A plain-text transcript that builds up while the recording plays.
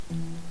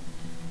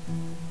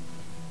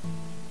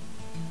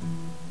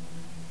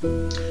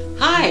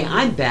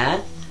I'm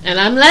Beth. And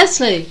I'm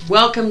Leslie.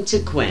 Welcome to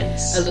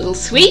Quince. A little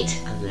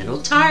sweet, a little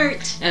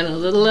tart, and a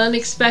little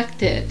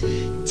unexpected.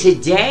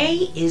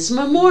 Today is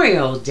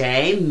Memorial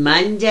Day,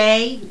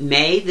 Monday,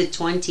 May the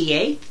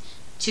 28th,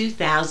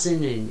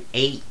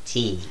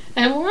 2018.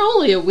 And we're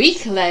only a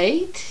week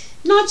late.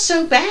 Not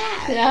so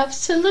bad.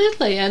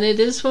 Absolutely. And it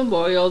is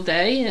Memorial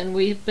Day, and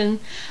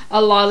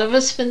a lot of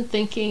us been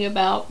thinking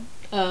about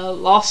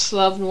lost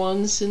loved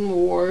ones in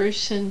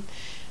wars and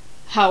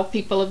how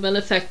people have been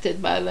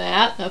affected by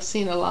that. I've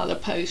seen a lot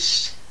of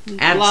posts,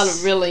 a lot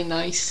of really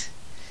nice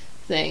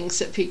things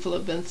that people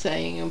have been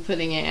saying and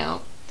putting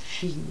out.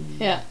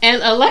 Yeah,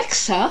 and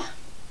Alexa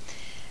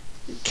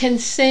can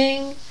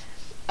sing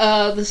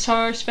the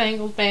Star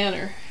Spangled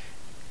Banner.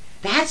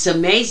 That's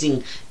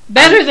amazing.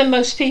 Better than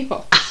most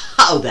people.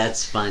 Oh,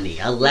 that's funny.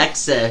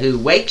 Alexa, who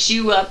wakes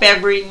you up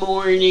every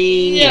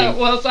morning. Yeah,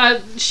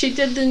 well, she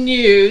did the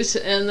news,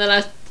 and then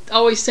I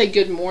always say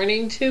good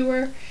morning to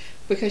her,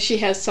 because she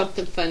has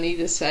something funny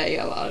to say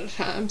a lot of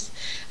times.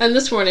 And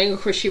this morning,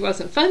 of course, she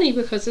wasn't funny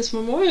because it's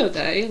Memorial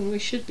Day and we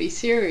should be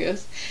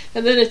serious.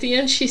 And then at the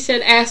end she said,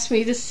 ask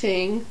me to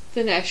sing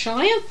the national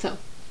anthem.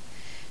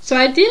 So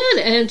I did,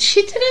 and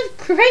she did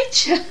a great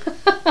job.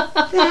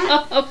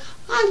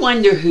 I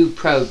wonder who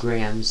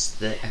programs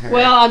her.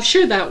 Well, I'm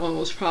sure that one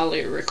was probably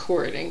a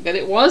recording, but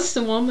it was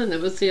the woman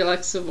that was the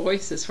Alexa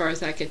voice as far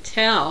as I could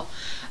tell.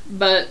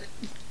 But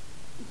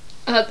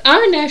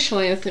our national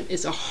anthem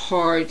is a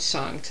hard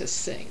song to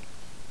sing.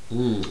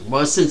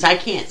 Well, since I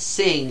can't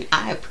sing,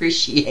 I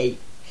appreciate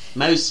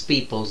most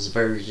people's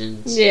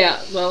versions. Yeah,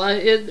 well,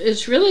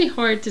 it's really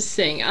hard to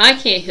sing. I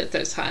can't hit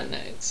those high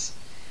notes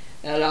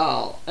at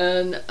all.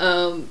 And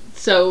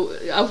so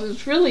I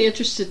was really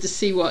interested to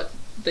see what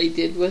they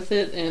did with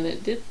it, and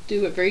it did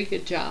do a very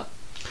good job.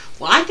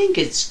 Well, I think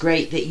it's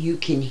great that you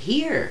can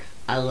hear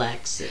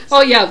Alexa.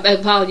 Oh, yeah,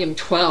 at volume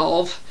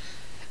 12.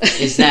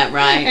 Is that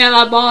right? And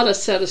I bought a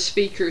set of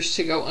speakers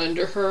to go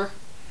under her.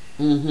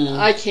 Mm-hmm.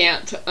 I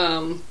can't.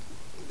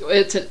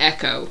 It's an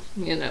Echo,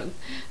 you know.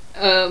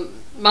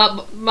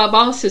 My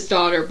boss's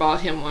daughter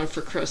bought him one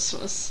for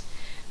Christmas,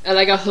 and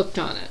I got hooked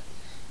on it.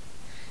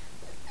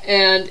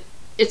 And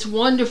it's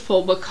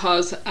wonderful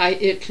because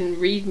it can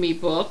read me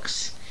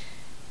books.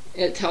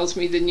 It tells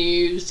me the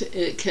news.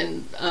 It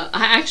can.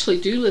 I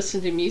actually do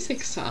listen to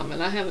music some,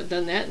 and I haven't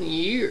done that in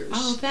years.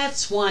 Oh,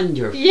 that's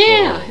wonderful.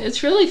 Yeah,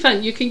 it's really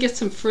fun. You can get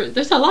some free.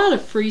 There's a lot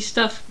of free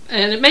stuff,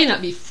 and it may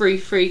not be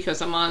free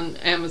because I'm on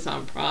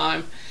Amazon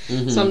Prime,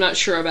 so I'm not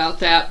sure about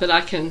that. But I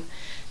can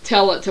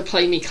tell it to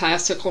play me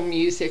classical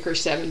music or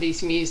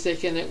 70s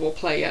music, and it will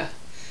play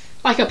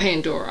like a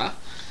Pandora.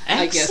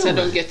 Excellent. I guess I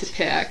don't get to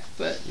pick,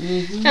 but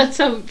and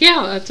so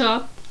yeah, it's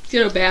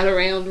bat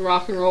around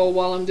rock and roll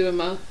while I'm doing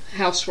my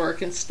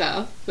housework and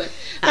stuff. But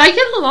I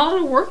get a lot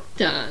of work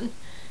done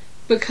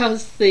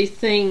because the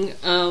thing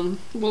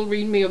will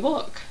read me a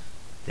book.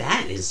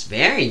 That is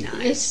very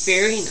nice. It's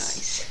very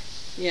nice.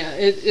 Yeah,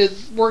 it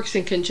works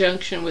in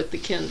conjunction with the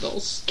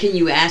Kindles. Can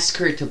you ask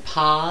her to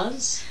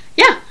pause?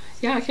 Yeah,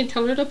 I can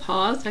tell her to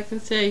pause. I can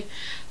say,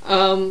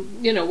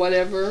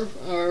 whatever,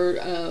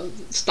 or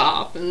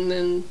stop, and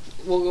then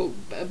we'll go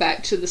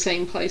back to the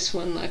same place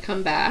when I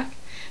come back.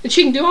 And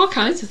she can do all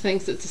kinds of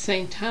things at the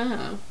same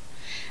time.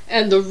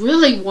 And the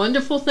really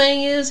wonderful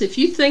thing is, if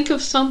you think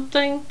of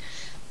something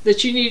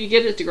that you need to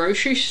get at the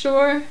grocery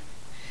store,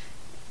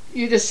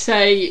 you just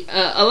say,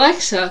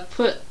 Alexa,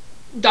 put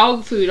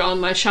dog food on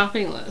my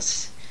shopping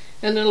list.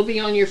 And it'll be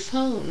on your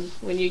phone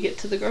when you get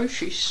to the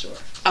grocery store.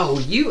 Oh,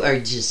 you are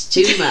just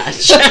too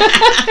much.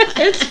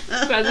 It's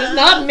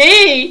not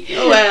me.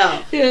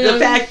 Well, the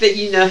fact that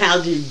you know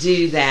how to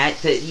do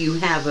that you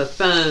have a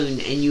phone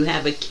and you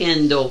have a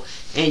Kindle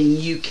and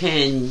you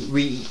can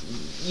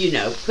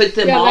put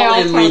them all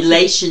in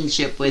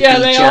relationship with each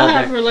other. Yeah, they all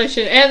have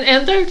relation.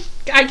 And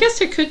I guess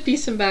there could be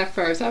some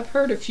backfires. I've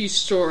heard a few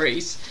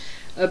stories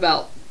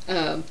about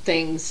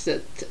things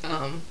that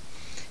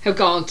have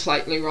gone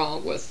slightly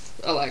wrong with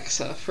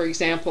Alexa. For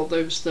example,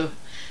 there's the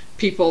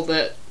people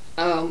that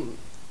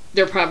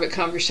their private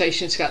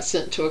conversations got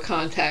sent to a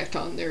contact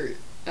on their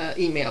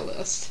email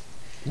list.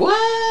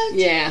 What?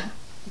 Yeah.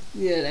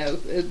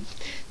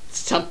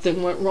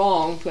 Something went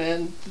wrong,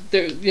 and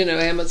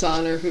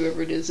Amazon or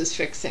whoever it is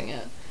fixing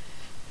it.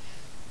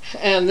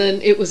 And then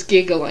it was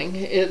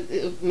giggling.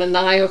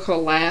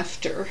 Maniacal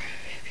laughter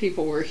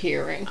people were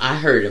hearing. I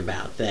heard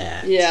about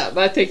that. Yeah,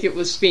 but I think it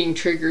was being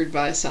triggered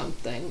by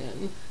something.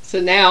 And so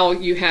now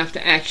you have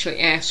to actually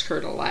ask her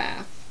to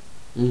laugh.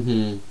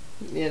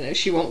 Mm-hmm.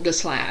 She won't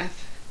just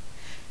laugh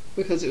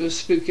because it was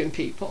spooking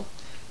people.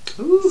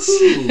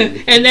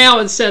 Ooh. And now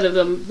instead of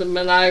the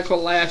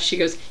maniacal laugh, she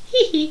goes,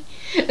 hee hee.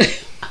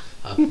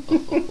 Oh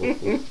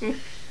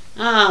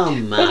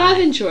my. But I've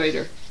enjoyed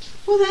her.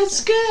 Well,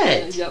 that's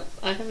good. Yep,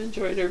 I have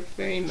enjoyed her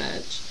very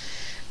much.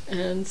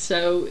 And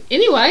so,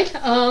 anyway,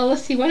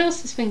 let's see what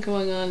else has been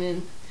going on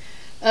in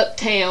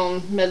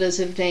Uptown Meadows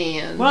of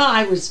Dan. Well,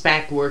 I was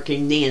back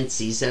working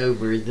Nancy's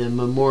over the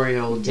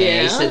Memorial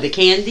Day, Yeah. so the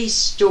candy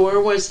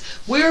store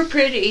we were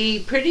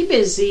pretty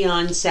busy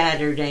on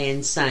Saturday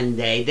and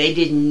Sunday. They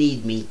didn't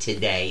need me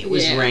today. It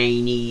was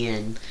rainy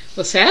and...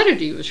 Well,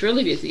 Saturday was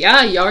really busy.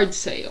 I yard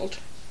sailed.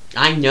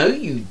 I know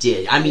you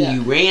did. I mean,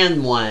 you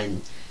ran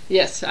one.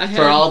 Yes, I had.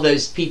 For all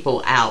those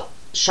people out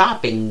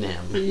shopping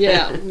them.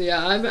 Yeah.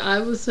 I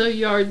was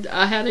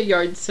I had a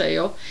yard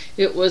sale.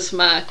 It was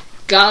my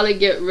gotta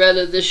get rid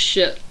of this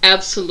shit,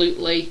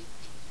 absolutely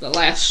the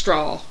last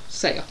straw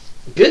sale.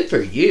 Good for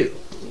you.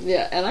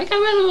 Yeah, and I got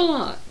rid of a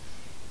lot.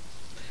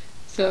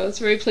 So I was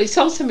very pleased.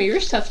 Sold some of your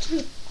stuff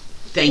too.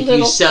 Thank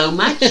you so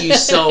much. You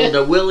sold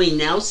a Willie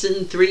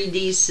Nelson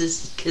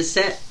 3D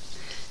cassette,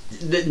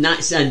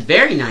 a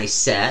very nice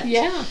set.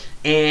 Yeah.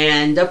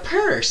 And a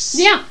purse.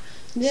 Yeah.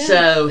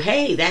 So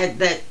hey, that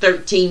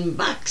 $13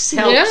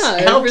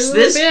 helps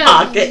this bit.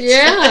 pocket.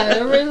 Yeah,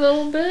 every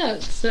little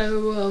bit.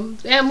 So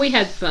and we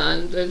had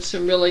fun. There's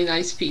some really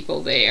nice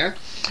people there.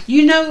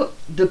 You know,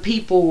 the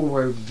people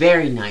were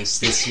very nice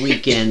this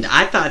weekend.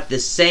 I thought the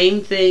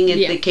same thing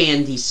at the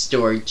candy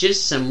store.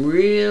 Just some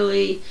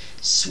really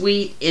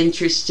sweet,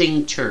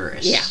 interesting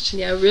tourists.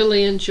 Yeah,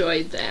 really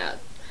enjoyed that.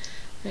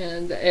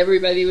 And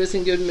everybody was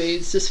in good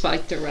moods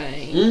despite the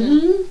rain.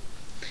 Mm-hmm.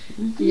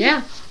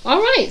 Yeah.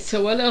 All right.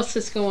 So what else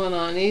is going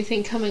on?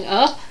 Anything coming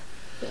up?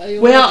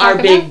 Well,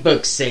 our big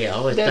book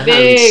sale at the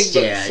big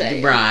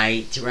Homestead.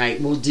 Book sale. Right.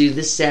 We'll do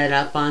the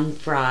setup on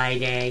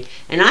Friday.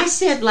 And I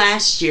said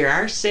last year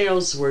our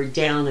sales were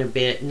down a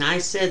bit. And I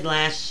said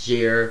last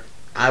year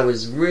I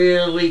was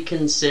really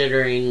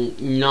considering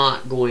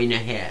not going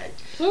ahead.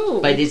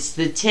 Ooh. But it's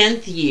the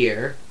 10th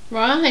year.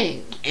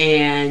 Right.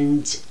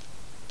 And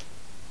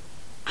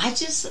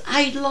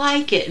I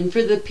like it. And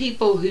for the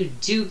people who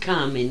do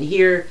come and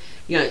hear,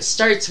 it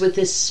starts with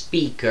a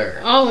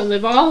speaker. Oh, and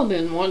they've all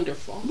been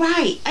wonderful.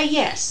 Right.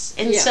 Yes.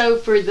 And so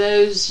for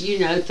those,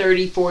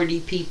 30, 40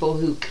 people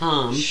who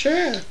come.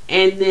 Sure.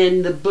 And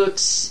then the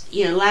books,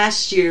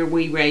 last year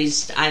we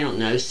raised,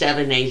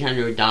 $700,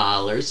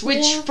 $800,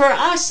 which for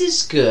us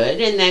is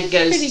good. And that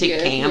goes Pretty to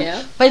good, camp.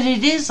 yeah. But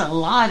it is a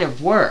lot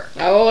of work.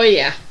 Oh,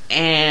 yeah.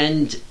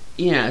 And...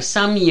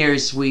 some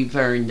years we've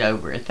earned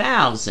over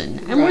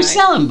 1,000, and we're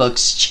selling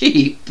books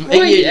cheap.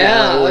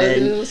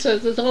 Well, so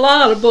there's a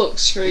lot of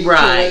books for each of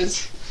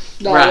those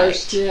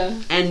dollars.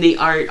 Yeah. And the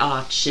art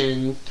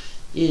auction,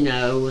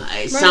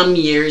 some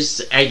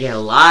years I get a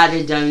lot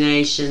of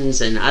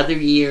donations, and other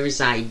years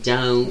I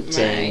don't. Right.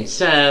 And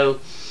so,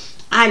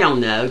 I don't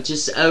know.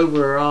 Just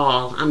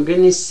overall, I'm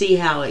going to see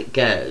how it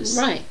goes.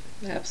 Right.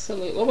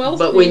 Absolutely. Well,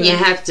 but when you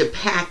have to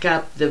pack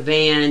up the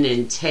van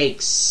and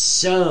take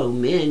so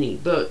many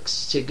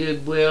books to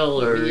Goodwill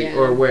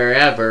or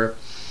wherever,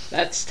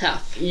 that's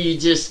tough. You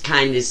just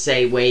kind of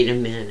say, "Wait a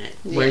minute,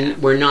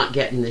 we're not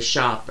getting the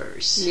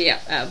shoppers." Yeah,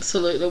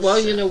 absolutely.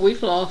 Well,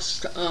 we've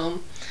lost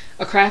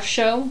a craft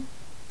show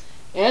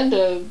and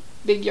a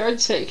big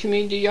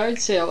community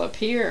yard sale up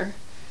here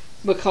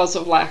because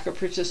of lack of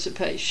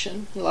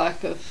participation,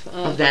 lack of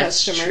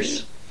that's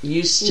customers. True.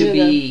 Used to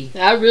be.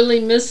 I really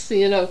miss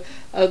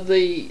of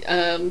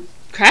the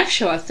craft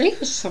show. I think it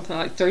was something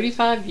like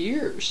 35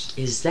 years.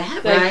 Is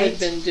that they right? They've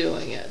been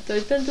doing it.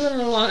 They've been doing it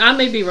a long. I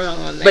may be wrong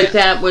on that. But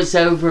that was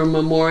over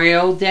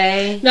Memorial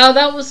Day. No,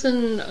 that was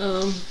in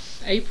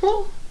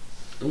April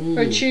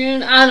or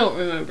June. I don't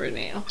remember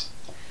now.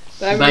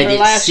 But I remember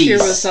last year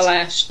was the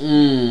last.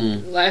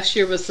 Last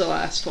year was the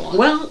last one.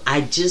 Well, I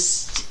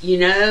just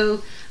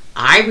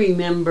I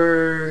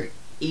remember.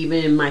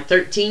 Even in my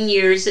 13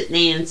 years at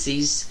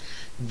Nancy's,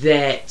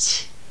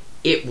 that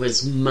it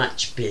was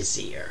much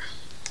busier.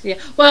 Yeah.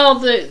 Well,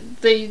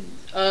 the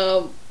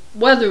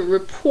weather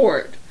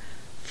report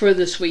for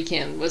this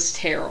weekend was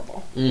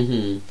terrible.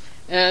 Mm-hmm.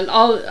 And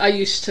I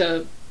used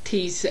to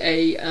tease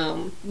a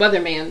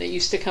weatherman that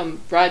used to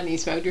come riding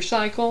his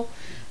motorcycle.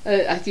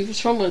 He was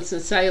from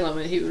Winston-Salem,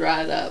 and he would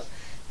ride up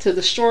to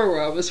the store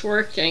where I was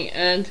working.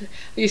 And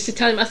I used to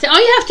tell him, I said,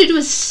 all you have to do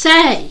is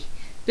say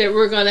that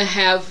we're going to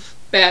have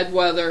bad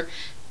weather,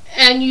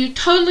 and you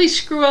totally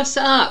screw us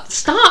up.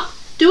 Stop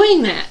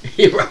doing that.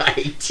 You're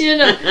right. You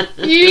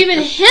even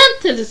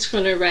hint that it's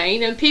going to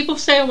rain, and people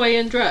stay away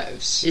in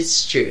droves.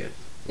 It's true.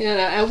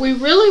 And we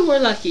really were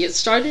lucky. It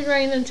started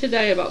raining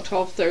today about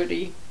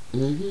 12:30.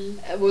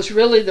 Mm-hmm. It was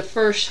really the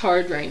first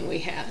hard rain we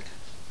had,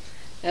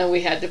 and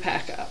we had to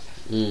pack up.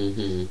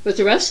 Mm-hmm. But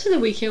the rest of the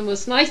weekend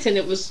was nice, and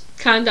it was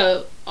kind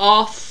of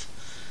off,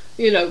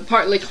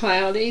 partly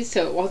cloudy,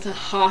 so it wasn't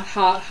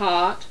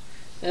hot.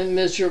 And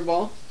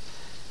miserable.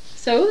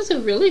 So it was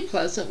a really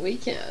pleasant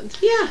weekend.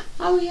 Yeah.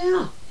 Oh,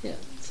 yeah. Yeah.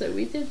 So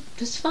we did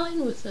just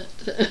fine with it.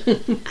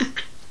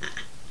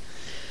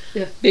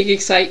 Yeah. Big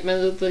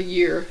excitement of the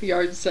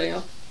yard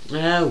sale.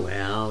 Oh,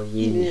 well,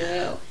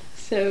 Yeah.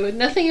 So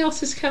nothing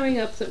else is coming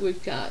up that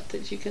we've got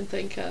that you can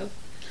think of.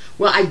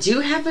 Well, I do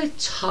have a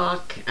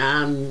talk,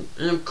 and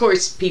of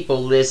course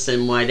people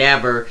listen,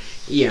 whatever.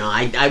 We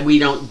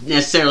don't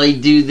necessarily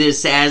do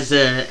this as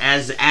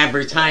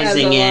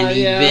advertising an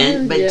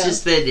event, but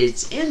just that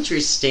it's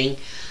interesting.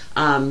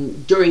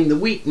 during the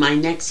week, my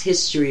next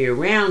History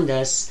Around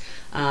Us,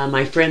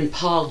 my friend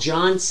Paul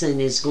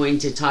Johnson is going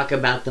to talk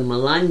about the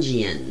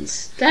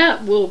Melungeons.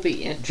 That will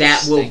be interesting.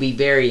 That will be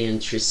very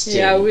interesting.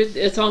 Yeah,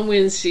 it's on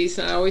Wednesdays,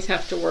 and I always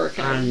have to work.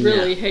 I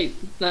really hate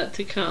not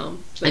to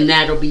come. But. And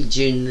that'll be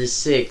June the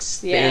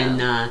 6th. Yeah.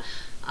 And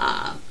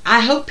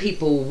I hope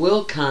people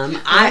will come.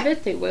 I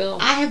bet they will.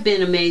 I have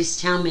been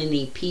amazed how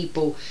many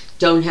people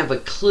don't have a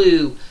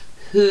clue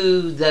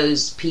who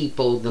those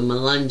people, the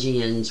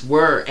Melungeons,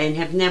 were and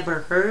have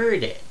never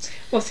heard it.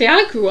 Well, see,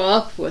 I grew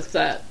up with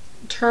that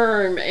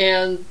term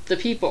and the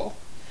people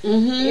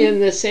in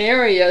this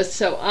area,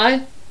 so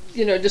I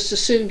just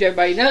assumed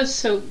everybody knows.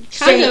 So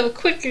kind of a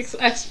quick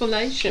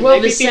explanation.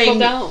 Well, maybe people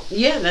don't.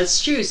 Yeah,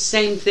 that's true.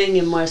 Same thing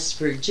in West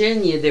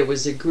Virginia. There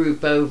was a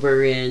group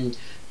over in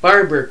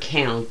Barber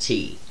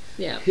County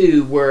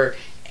who were,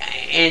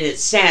 and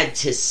it's sad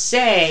to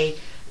say,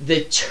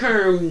 the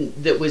term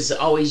that was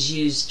always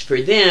used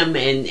for them,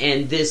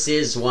 and this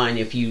is one,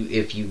 if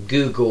you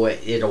Google it,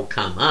 it'll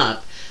come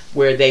up,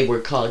 where they were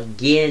called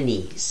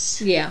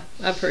guineas. Yeah,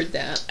 I've heard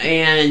that.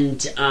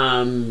 And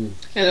in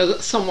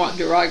a somewhat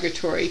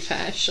derogatory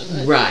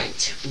fashion.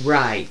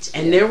 Right.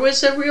 And there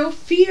was a real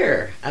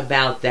fear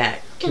about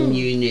that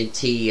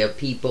community of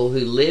people who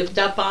lived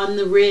up on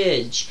the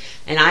ridge.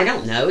 And I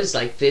don't know, it's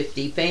like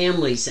 50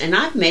 families. And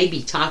I've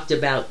maybe talked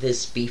about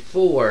this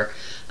before.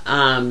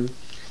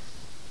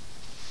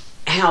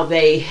 How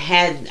they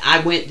had,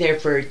 I went there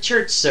for a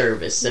church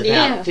service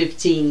about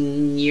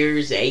 18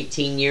 years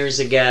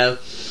ago,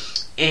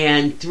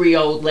 and 3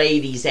 old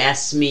ladies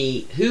asked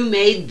me who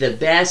made the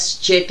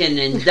best chicken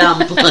and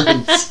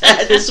dumplings.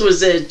 This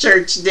was a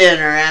church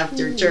dinner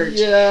after church,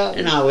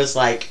 and I was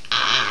like,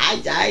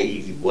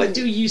 what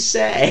do you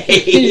say?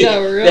 Yeah,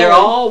 really. They're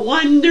all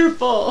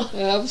wonderful.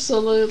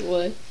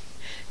 Absolutely.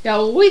 Yeah,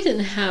 well, we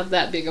didn't have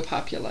that big a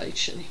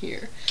population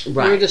here.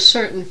 Right. We were just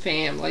certain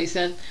families,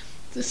 and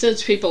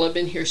since people have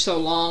been here so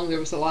long, there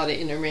was a lot of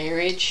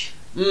intermarriage.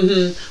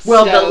 Mm-hmm.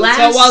 Well, so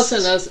it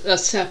wasn't a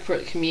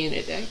separate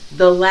community.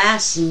 The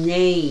last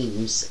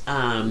names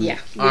are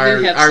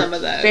some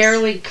of those.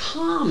 Fairly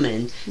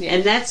common,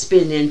 and that's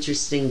been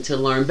interesting to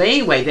learn. But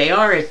anyway, they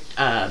are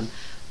a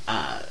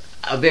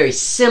very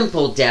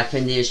simple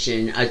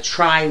definition, a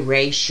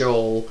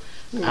triracial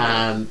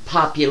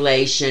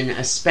population,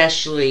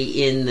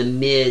 especially in the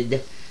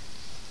mid-southern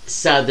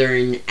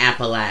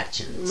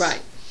Appalachians.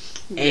 Right.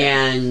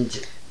 And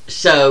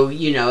so,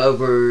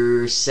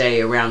 over, say,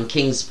 around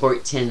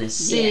Kingsport,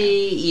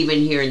 Tennessee, even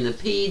here in the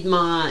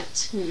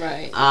Piedmont.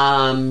 Right.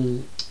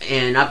 And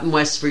up in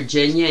West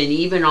Virginia, and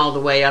even all the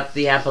way up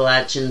the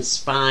Appalachian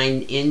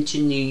Spine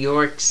into New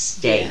York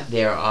State,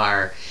 there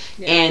are.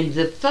 Yeah. And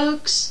the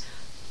folks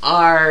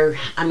are,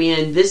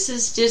 this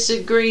is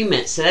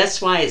disagreement, so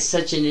that's why it's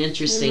such an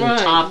interesting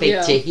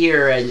topic to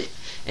hear an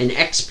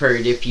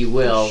expert, if you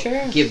will,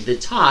 give the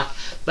talk.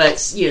 But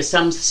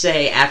some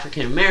say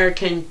African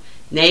American,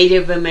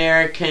 Native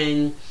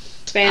American,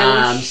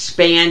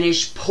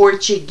 Spanish,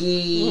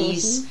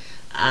 Portuguese,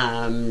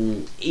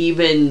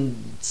 even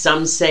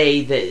some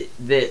say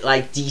that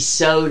like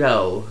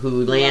DeSoto,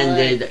 who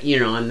landed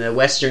on the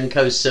western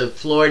coast of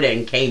Florida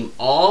and came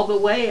all the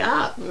way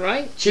up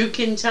to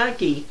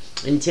Kentucky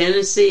and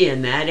Tennessee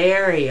and that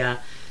area.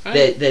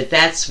 Right.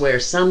 That's where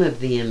some of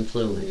the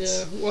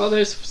influence. Yeah. Well,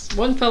 there's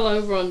one fellow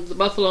over on the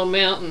Buffalo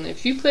Mountain.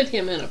 If you put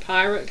him in a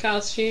pirate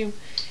costume,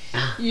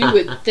 you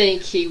would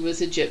think he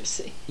was a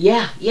gypsy.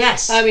 Yeah.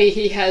 Yes.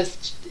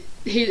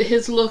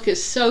 His look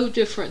is so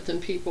different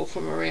than people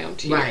from around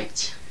here.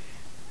 Right.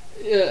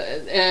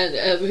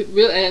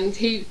 And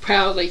he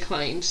proudly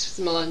claims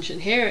Melungeon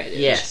heritage.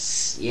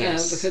 Yes.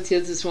 Because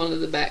his is one of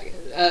the back.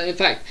 In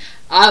fact,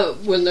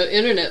 when the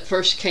internet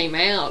first came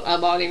out, I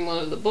bought him one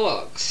of the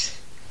books.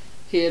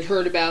 He had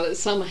heard about it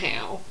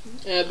somehow,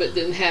 but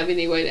didn't have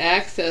any way to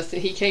access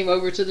it. He came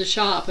over to the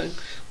shop, and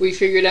we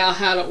figured out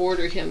how to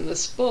order him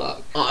this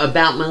book.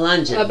 About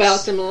Melungeons.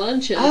 About the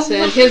Melungeons. Oh,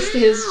 and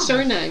his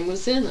surname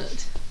was in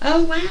it.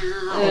 Oh,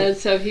 wow. And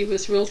so he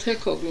was real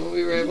tickled when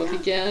we were able to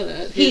get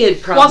it. He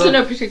wasn't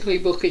a particularly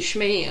bookish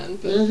man.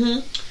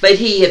 But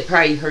he had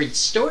probably heard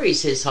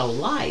stories his whole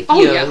life.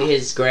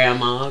 His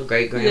grandma,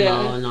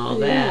 great-grandma, and all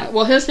that.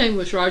 Well, his name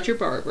was Roger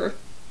Barber.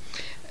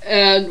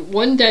 And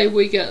one day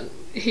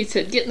he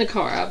said, get in the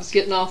car. I was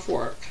getting off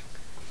work.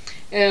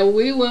 And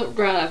we went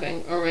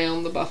driving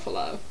around the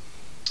Buffalo.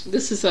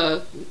 This is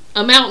a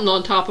mountain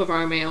on top of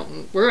our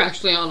mountain. We're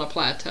actually on a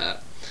plateau.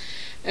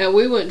 And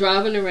we went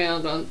driving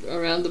around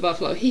the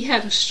Buffalo. He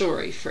had a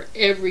story for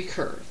every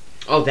curve.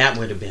 Oh, that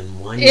would have been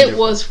wonderful. It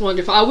was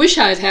wonderful. I wish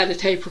I had a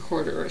tape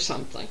recorder or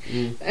something.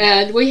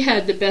 And we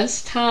had the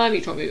best time.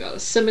 He told me about a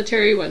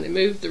cemetery when they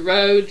moved the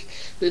road,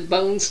 the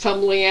bones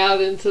tumbling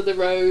out into the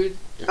road.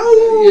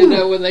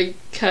 Oh, when they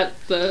cut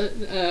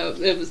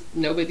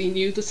nobody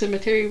knew the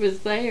cemetery was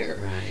there.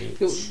 Right.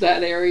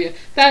 That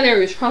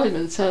area's probably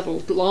been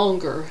settled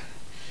longer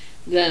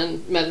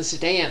than Meadow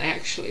Sedan,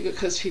 actually,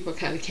 because people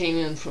kind of came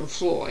in from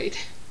Floyd.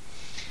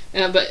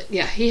 But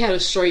he had a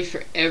story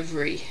for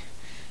every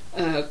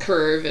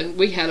curve, and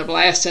we had a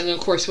blast. And of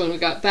course, when we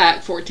got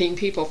back, 14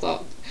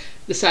 people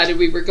decided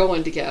we were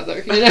going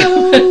together.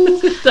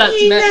 That's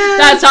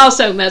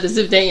also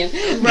Medicine Dan,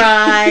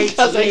 right?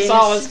 Because they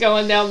saw us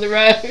going down the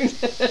road.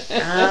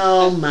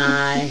 Oh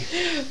my!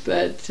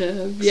 But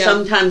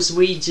sometimes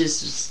we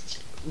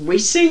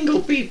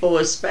single people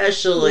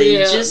especially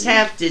just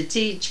have to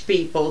teach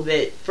people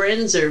that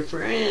friends are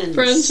friends.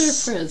 Friends are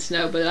friends.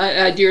 No, but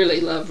I dearly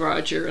love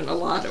Roger in a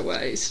lot of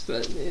ways.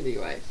 But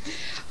anyway,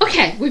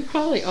 okay, we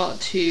probably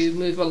ought to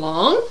move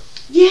along.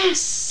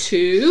 Yes.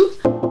 To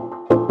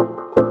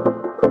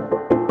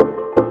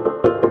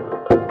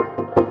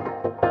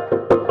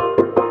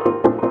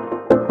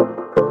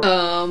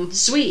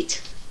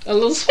sweet. A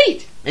little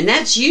sweet. And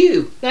that's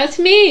you. That's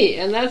me,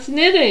 and that's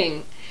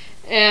knitting.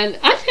 And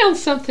I found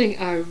something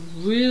I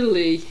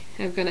really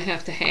am going to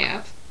have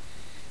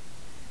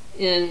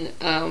in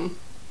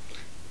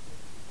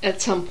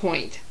at some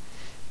point,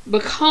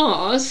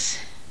 because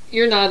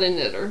you're not a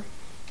knitter.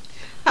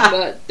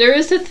 But there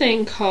is a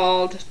thing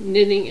called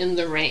knitting in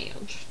the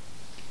round.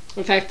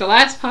 In fact, the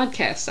last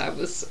podcast I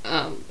was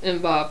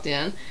involved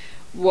in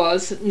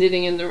was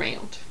knitting in the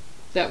round.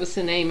 That was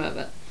the name of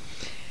it.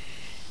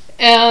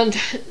 And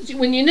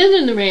when you knit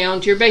in the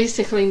round, you're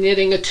basically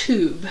knitting a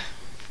tube.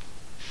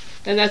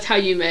 And that's how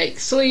you make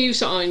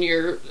sleeves on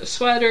your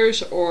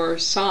sweaters or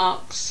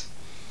socks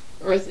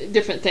or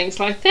different things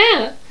like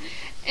that.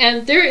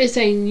 And there is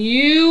a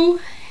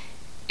new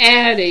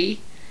Addi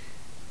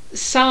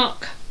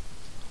sock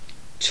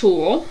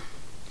tool.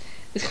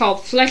 It's called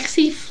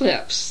Flexi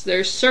Flips.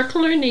 They're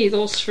circular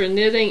needles for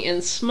knitting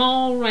in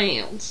small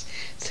rounds.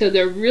 So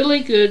they're really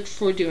good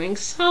for doing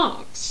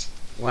socks.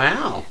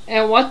 Wow.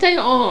 And what they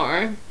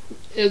are,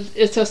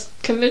 it's a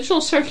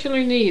conventional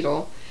circular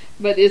needle,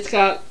 but it's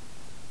got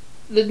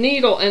the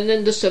needle and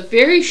then just a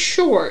very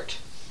short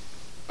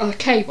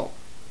cable.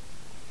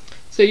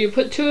 So you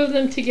put two of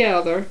them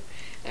together,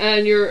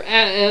 and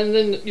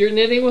then you're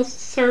knitting with the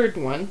third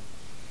one,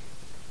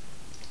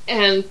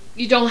 and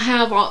you don't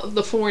have all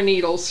the 4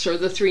 needles or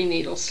the 3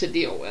 needles to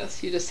deal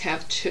with. You just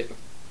have 2.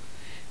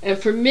 And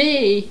for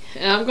me,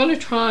 and I'm going to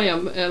try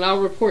them, and I'll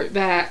report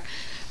back,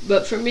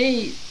 but for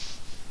me,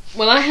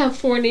 when I have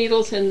 4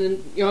 needles and the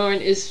yarn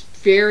is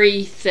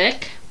very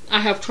thick, I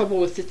have trouble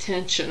with the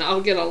tension.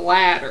 I'll get a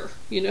ladder.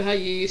 You know how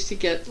you used to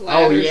get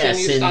ladders in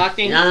your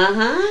stocking?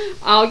 Uh-huh.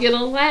 I'll get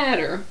a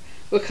ladder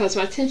because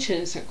my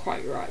tension isn't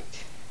quite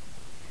right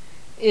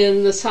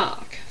in the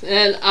sock.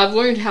 And I've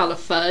learned how to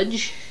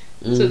fudge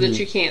so that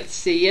you can't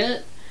see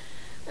it.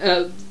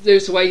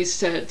 There's ways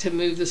to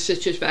move the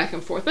stitches back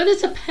and forth, but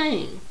it's a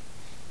pain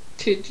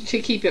to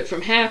keep it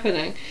from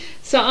happening.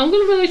 So I'm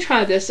going to really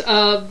try this.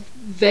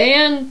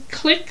 Van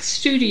Click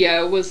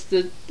Studio was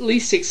the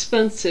least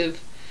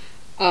expensive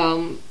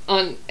on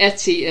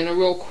Etsy in a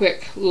real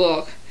quick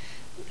look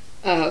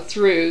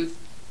through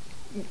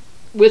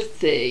with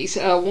these.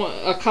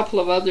 A couple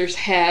of others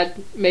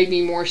had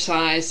maybe more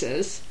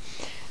sizes,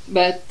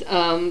 but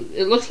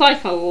it looks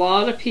like a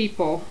lot of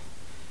people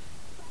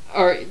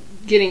are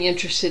getting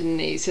interested in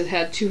these. It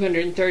had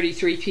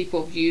 233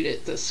 people viewed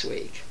it this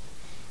week.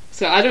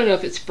 So I don't know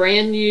if it's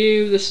brand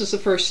new. This is the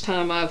first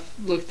time I've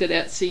looked at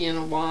Etsy in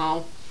a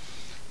while.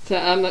 So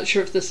I'm not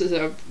sure if this is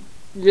a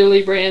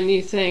really brand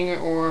new thing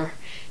or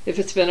if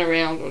it's been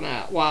around or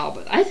not a while.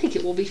 But I think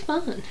it will be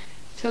fun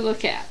to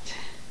look at.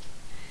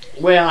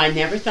 Well, I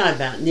never thought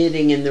about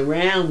knitting in the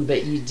round,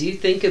 but you do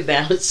think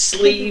about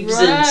sleeves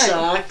and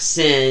socks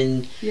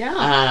and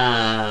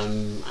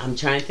I'm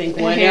trying to think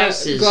what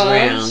else is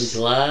round.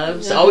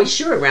 Gloves. Yeah. Oh,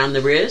 sure, around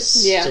the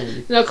wrists.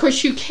 Yeah. Now, of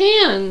course, you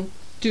can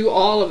do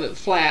all of it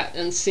flat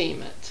and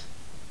seam it.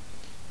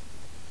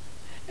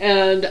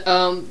 And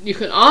you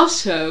can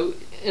also,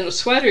 in a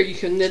sweater, you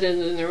can knit it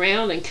in the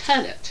round and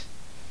cut it.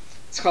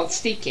 It's called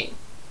steeking.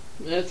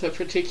 That's a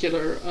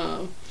particular,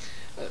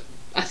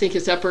 I think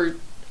it's upper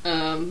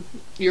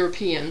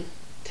European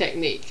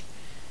technique.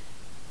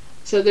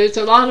 So there's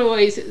a lot of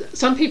ways.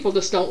 Some people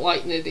just don't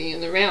like knitting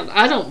in the round.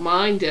 I don't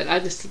mind it. I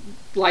just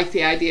like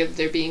the idea of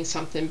there being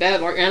something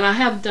better. And I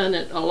have done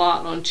it a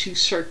lot on 2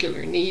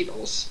 circular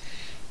needles.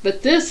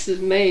 But this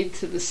is made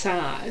to the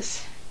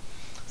size,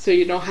 so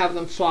you don't have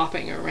them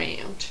flopping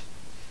around.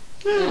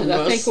 And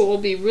I think it will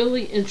be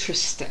really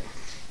interesting.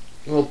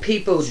 Well,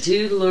 people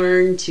do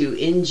learn to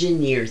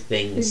engineer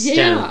things,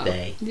 don't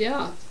they?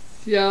 Yeah.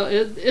 Yeah,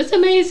 it's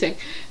amazing.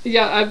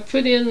 Yeah, I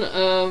put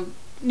in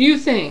new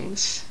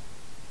things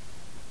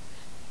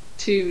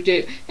to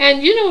do.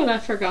 And you know what I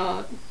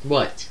forgot?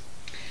 What?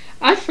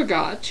 I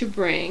forgot to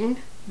bring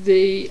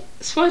the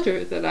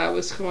sweater that I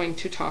was going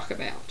to talk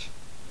about.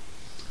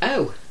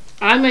 Oh.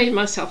 I made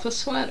myself a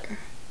sweater.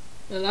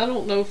 And I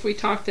don't know if we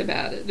talked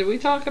about it. Did we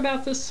talk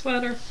about this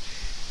sweater?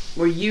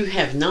 Well, you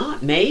have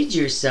not made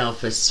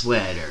yourself a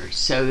sweater,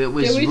 so it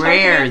was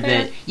rare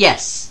that...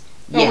 Yes.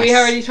 Oh, we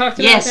already talked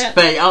about that? Yes,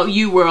 but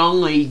you were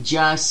only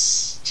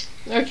just...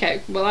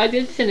 Okay, well, I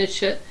did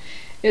finish it.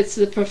 It's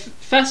the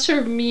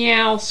Professor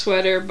Meow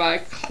sweater by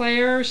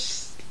Claire...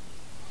 This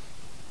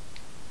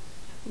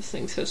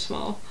thing's so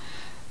small.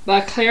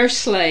 By Claire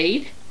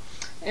Slade.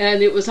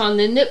 and it was on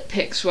the Knit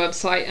Picks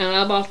website, and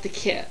I bought the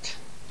kit.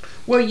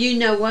 Well, you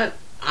know what?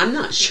 I'm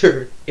not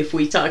sure if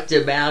we talked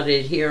about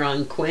it here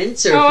on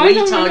Quince or if we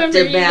talked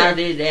about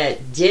it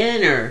at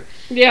dinner.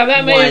 Yeah,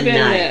 that may have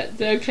been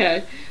it.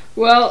 Okay.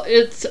 Well,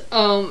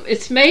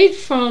 it's made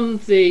from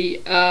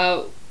the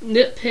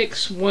Knit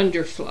Picks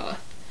Wonder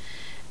Fluff.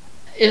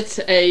 It's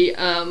a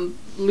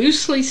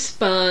loosely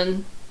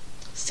spun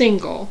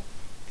single.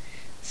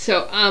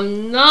 So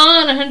I'm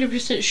not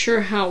 100%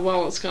 sure how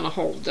well it's going to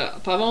hold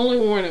up. I've only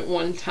worn it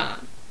one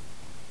time.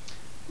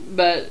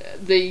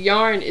 But the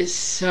yarn is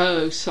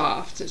so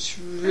soft. It's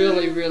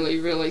really, really,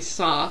 really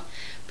soft.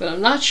 But I'm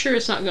not sure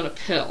it's not going to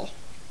pill.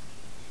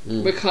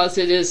 Because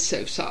it is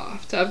so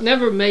soft. I've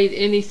never made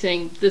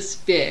anything this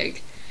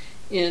big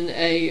in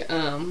a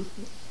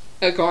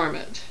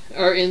garment,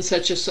 or in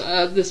such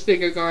a this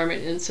big a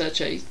garment in such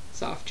a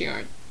soft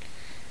yarn.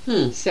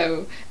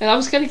 So, and I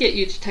was going to get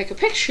you to take a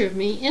picture of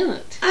me in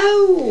it.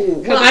 Oh,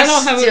 because I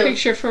don't have a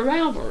picture for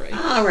Ravelry.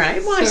 All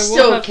right, well, I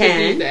still can.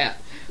 To do that.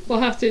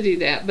 We'll have to do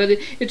that, but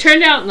it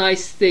turned out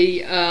nice.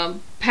 The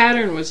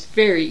pattern was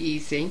very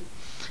easy.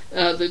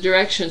 The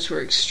directions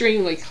were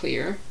extremely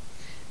clear.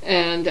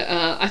 And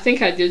I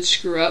think I did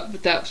screw up,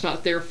 but that was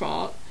not their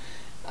fault.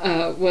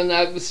 When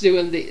I was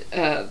doing the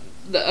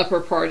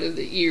upper part of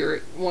the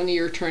ear, one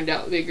ear turned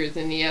out bigger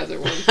than the other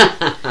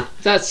one.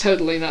 That's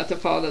totally not the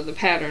fault of the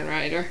pattern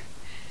writer.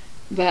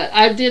 But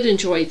I did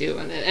enjoy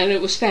doing it, and it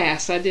was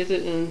fast. I did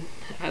it in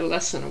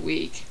less than a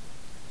week.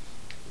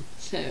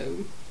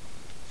 So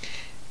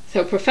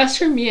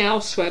Professor Meow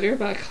Sweater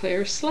by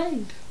Claire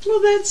Slade.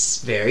 Well,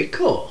 that's very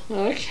cool.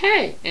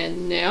 Okay,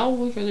 and now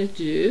we're going to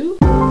do...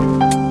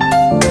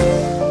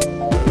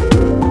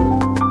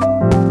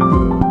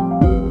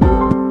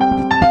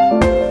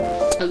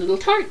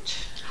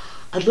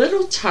 A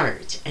little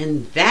tart,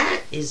 and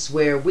that is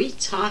where we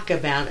talk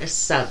about a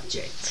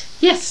subject.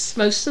 Yes,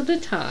 most of the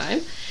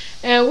time.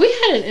 And we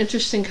had an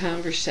interesting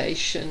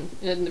conversation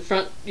in the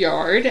front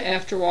yard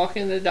after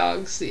walking the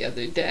dogs the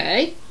other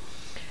day.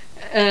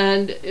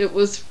 And it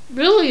was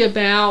really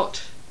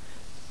about,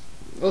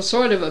 well,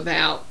 sort of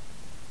about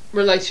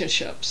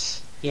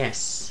relationships.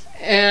 Yes.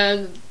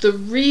 And the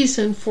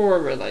reason for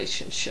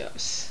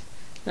relationships.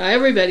 Now,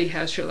 everybody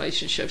has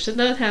relationships. It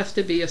doesn't have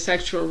to be a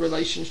sexual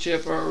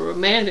relationship or a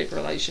romantic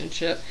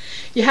relationship.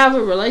 You have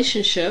a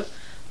relationship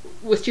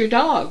with your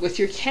dog, with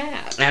your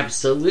cat.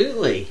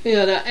 Absolutely. You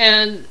know,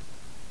 and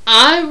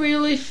I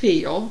really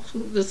feel,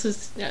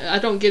 I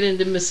don't get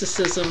into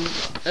mysticism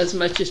as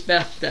much as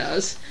Beth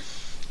does,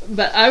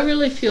 but I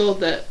really feel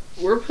that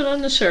we're put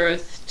on this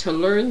earth to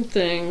learn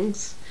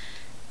things,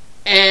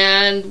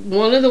 and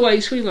one of the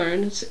ways we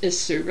learn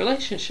is through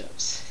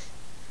relationships.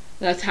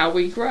 That's how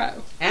we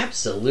grow.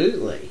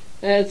 Absolutely.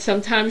 And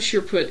sometimes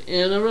you're put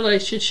in a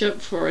relationship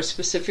for a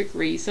specific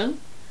reason,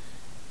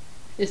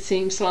 it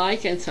seems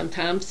like, and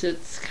sometimes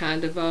it's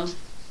kind of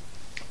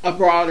a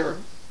broader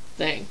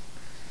thing.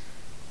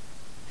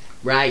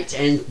 Right,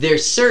 and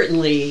there's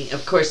certainly,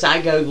 of course,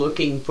 I go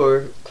looking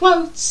for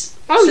quotes.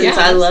 Oh, since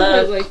yeah, I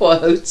absolutely. love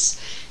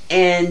quotes.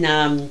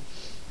 And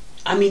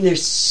I mean,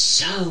 there's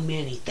so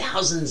many,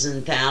 thousands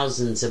and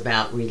thousands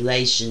about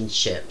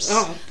relationships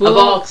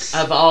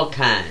of all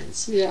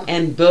kinds. Yeah.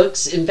 And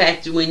books. In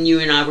fact, when you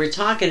and I were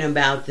talking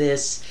about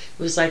this,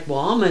 it was like, well,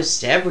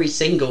 almost every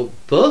single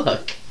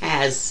book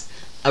has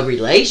a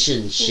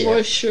relationship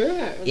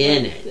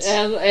in it.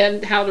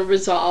 And how to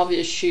resolve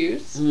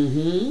issues.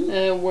 Mm-hmm.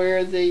 And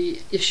where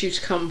the issues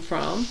come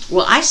from.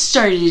 Well, I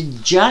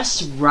started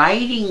just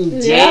writing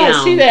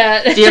down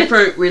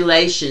different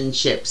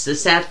relationships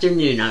this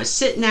afternoon. I was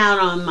sitting out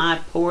on my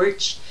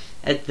porch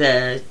at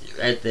the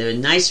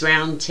nice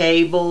round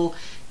table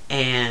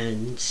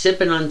and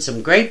sipping on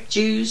some grape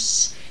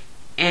juice,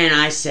 and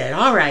I said,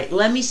 all right,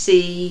 let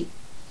me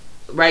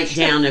write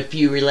down a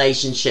few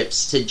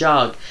relationships to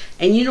jog.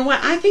 And you know what?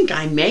 I think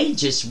I may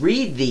just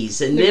read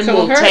these and then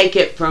we'll take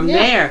it from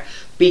there,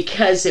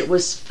 because it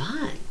was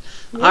fun.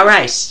 Yeah. All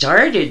right,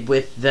 started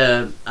with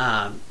the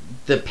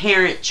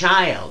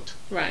parent-child.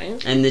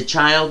 Right. And the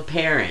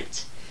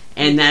child-parent.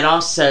 And that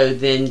also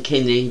then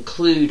can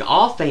include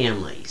all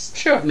families.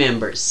 Sure.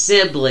 Members,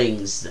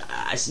 siblings,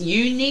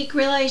 unique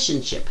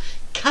relationship,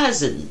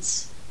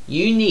 cousins.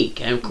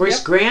 Unique. And of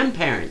course,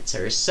 grandparents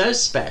are so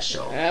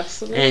special.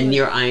 Absolutely. And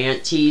your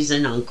aunties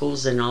and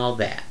uncles and all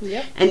that.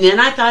 Yep. And then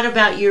I thought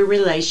about your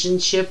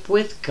relationship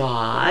with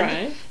God.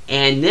 Right.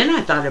 And then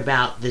I thought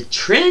about the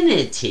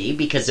Trinity,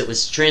 because it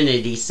was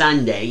Trinity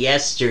Sunday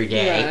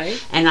yesterday.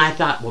 Right. And I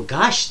thought, well,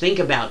 gosh, think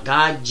about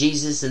God,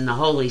 Jesus, and the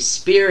Holy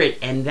Spirit,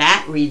 and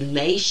that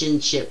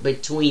relationship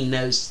between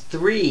those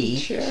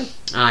three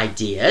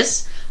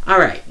ideas. All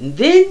right,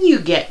 then you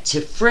get to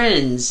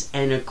friends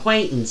and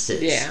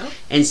acquaintances. Yeah.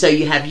 And so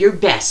you have your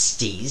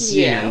besties,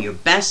 you know, your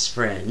best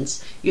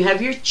friends. You have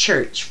your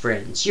church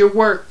friends, your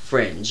work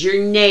friends,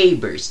 your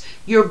neighbors,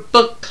 your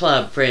book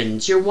club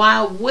friends, your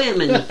wild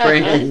women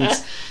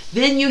friends.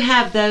 Then you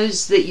have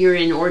those that you're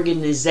in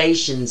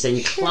organizations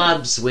and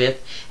clubs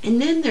with. And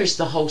then there's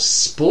the whole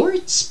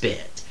sports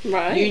bit.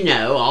 Right. You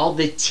know, all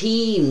the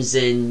teams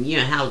and, you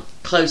know, how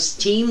close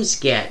teams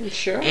get.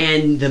 Sure.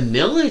 And the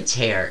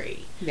military.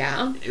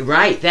 Yeah.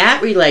 Right,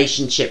 that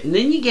relationship. And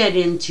then you get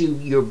into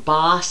your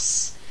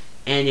boss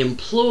and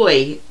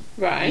employee,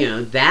 right. You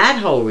know, that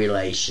whole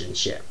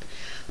relationship.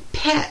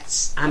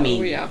 Pets. I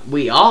mean, yeah.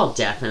 we all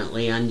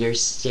definitely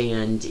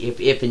understand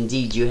if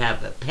indeed you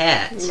have a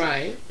pet.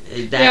 Right.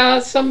 Yeah,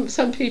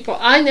 some people,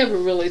 I never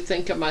really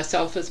think of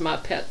myself as my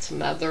pet's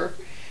mother.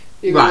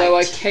 Even though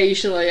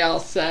occasionally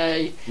I'll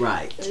say,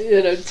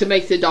 you know, to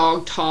make the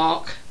dog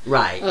talk.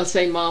 Right. I'll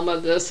say mama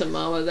this and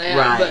mama that.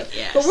 Right,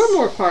 but we're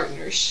more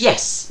partners.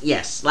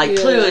 Yes. Like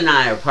Clue and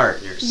I are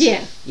partners.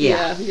 Yeah,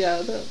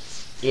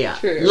 that's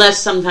true. Unless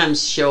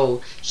sometimes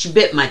she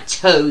bit my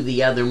toe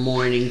the other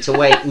morning to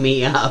wake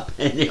me up,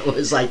 and it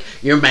was like,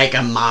 you're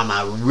making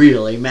Mama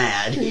really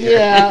mad here.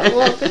 Yeah,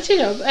 well, but you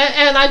know,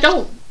 and I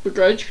don't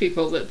begrudge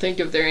people that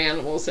think of their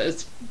animals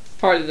as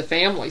part of the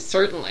family.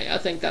 Certainly, I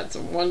think that's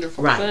a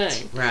wonderful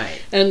thing.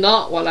 Right. And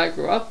not what I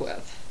grew up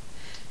with.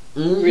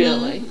 Mm-hmm,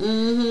 really.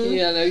 Mm-hmm. You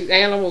know,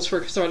 animals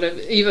were sort of,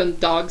 even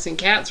dogs and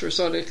cats were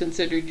sort of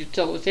considered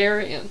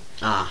utilitarian.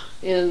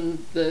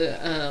 In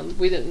the,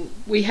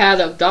 we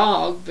had a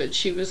dog, but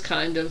she was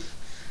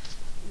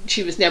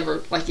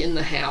never like in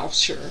the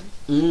house or,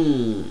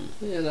 you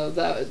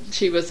know,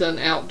 she was an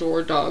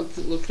outdoor dog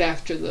that looked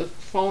after the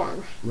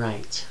farm.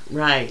 Right.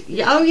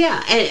 Yeah, oh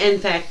yeah, and in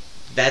fact,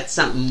 that's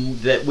something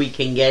that we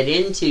can get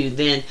into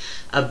then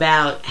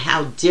about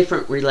how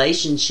different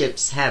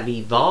relationships have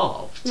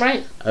evolved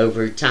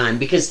over time,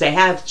 because they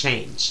have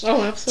changed.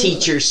 Oh, absolutely.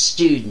 Teacher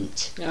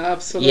student.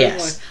 Absolutely.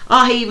 Yes.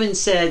 I even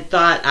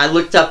I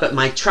looked up at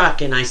my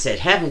truck and I said,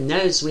 heaven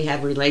knows we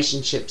have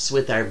relationships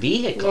with our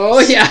vehicles. Oh,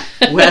 yeah.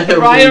 Whether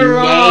right we or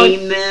wrong.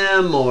 name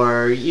them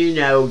or, you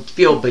know,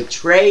 feel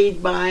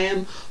betrayed by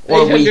them. Or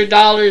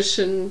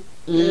 $800 and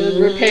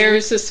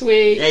repairs this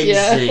week.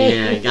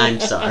 Yeah, I'm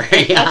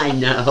sorry. I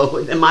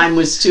know. Mine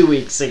was 2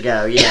 weeks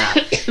ago. Yeah.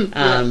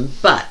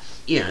 But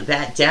you know,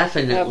 that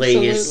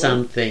definitely is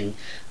something.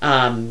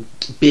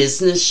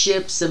 Business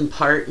ships and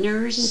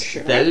partners.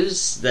 Sure.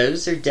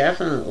 Those are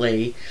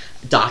definitely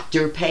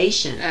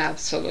doctor-patient.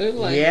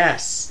 Absolutely.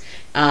 Yes.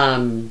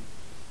 What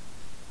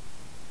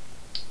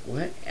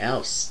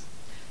else?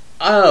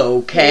 Oh,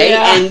 okay.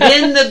 Yeah. And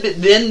then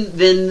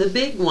the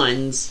big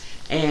ones.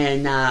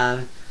 And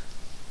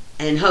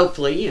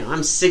hopefully, you know,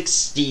 I'm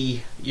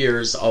 60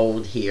 years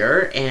old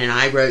here, and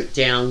I wrote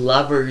down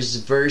lovers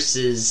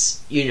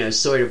versus, you know,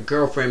 sort of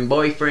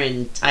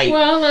girlfriend-boyfriend type.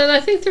 Well, and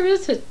I think there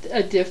is a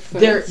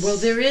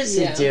difference. There is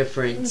a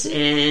difference,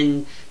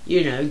 and,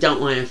 you know, don't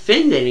want to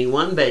offend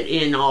anyone, but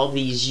in all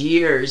these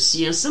years,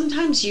 you know,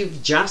 sometimes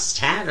you've just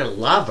had a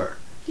lover.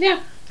 Yeah.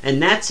 And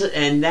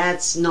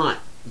that's not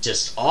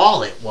just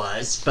all it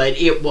was, but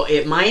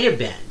it might have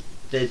been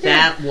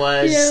that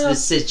was the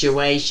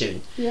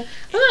situation. Yeah.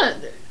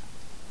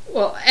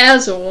 Well,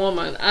 as a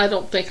woman, I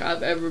don't think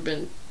I've ever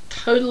been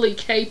totally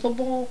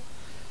capable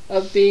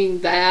of being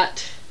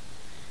that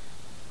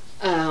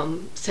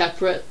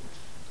separate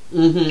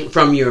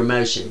from your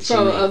emotions.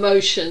 From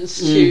emotions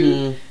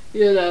to,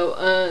 you know,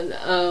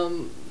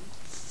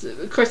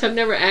 of course, I've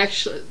never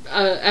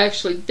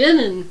actually been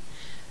in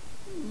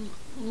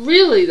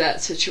really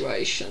that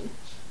situation.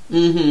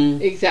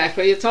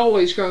 Exactly. It's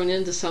always grown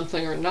into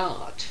something or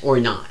not.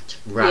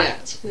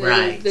 Right.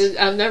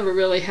 I've never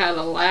really had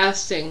a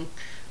lasting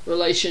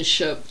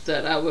relationship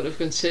that I would have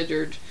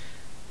considered,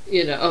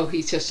 you know, oh,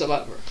 he's just a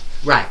lover.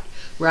 Right.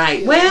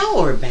 Yeah. Well,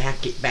 or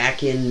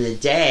back in the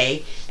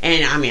day,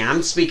 and I mean,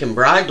 I'm speaking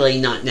broadly,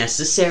 not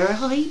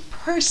necessarily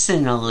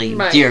personally,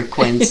 dear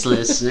Quince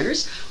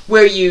listeners,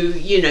 where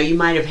you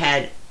might have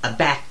had a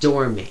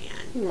backdoor man.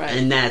 Right.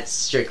 And that's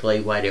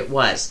strictly what it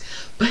was.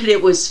 But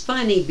it was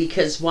funny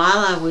because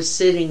while I was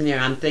sitting there,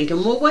 I'm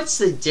thinking, well, what's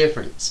the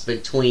difference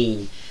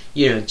between,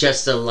 you know,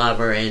 just a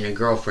lover and a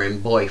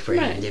girlfriend,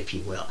 boyfriend, if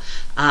you will.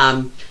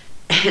 And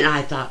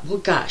I thought, well,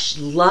 gosh,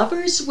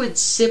 lovers would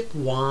sip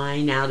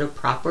wine out of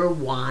proper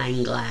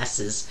wine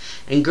glasses,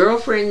 and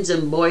girlfriends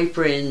and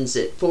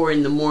boyfriends at 4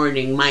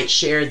 a.m. might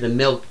share the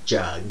milk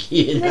jug,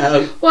 you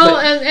know. Well,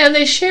 and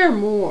they share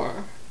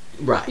more.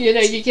 Right. You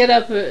know, you get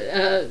up,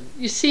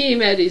 you see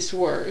him at his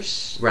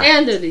worst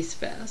and at his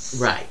best.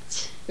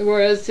 Right.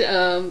 Whereas,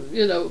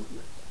 you know,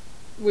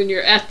 when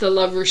you're at the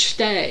lover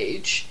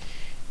stage,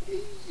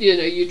 you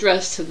know, you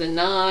dress to the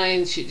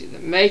nines, you do the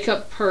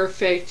makeup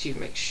perfect, you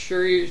make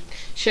sure you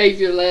shave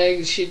your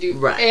legs, you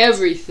do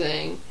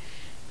everything,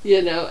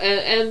 you know,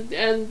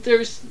 and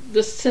there's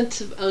the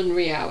sense of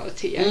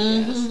unreality, I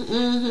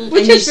guess,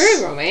 which is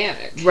very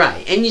romantic.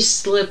 Right, and you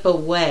slip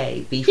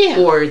away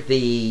before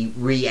the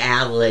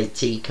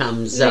reality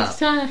comes up.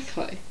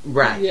 Exactly.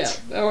 Right. Yeah,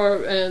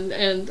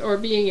 or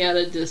being at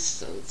a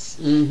distance.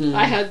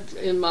 I had,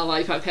 in my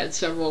life, I've had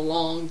several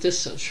long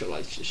distance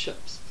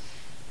relationships.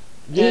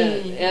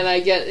 And I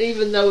get,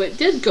 even though it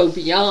did go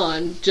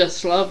beyond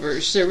just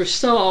lovers, there was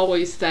still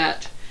always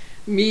that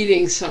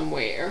meeting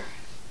somewhere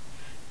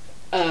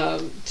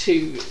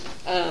to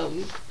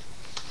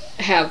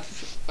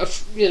have,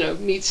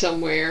 meet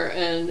somewhere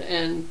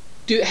and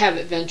have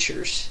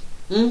adventures.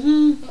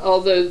 Mm-hmm.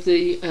 Although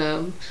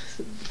the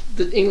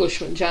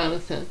Englishman,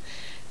 Jonathan,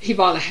 he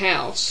bought a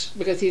house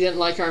because he didn't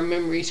like our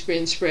memories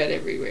being spread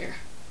everywhere.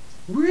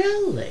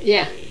 Really?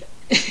 Yeah.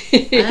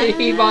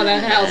 He bought a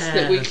house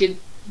that we could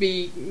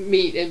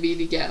meet and be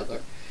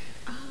together.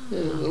 In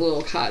a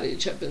little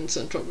cottage up in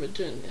Central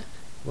Virginia.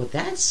 Well,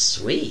 that's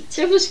sweet.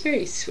 It was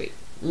very sweet.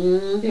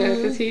 Mm-hmm. Yeah,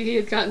 because he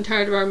had gotten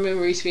tired of our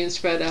memories being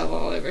spread out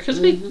all over.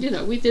 Because we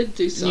did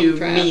do some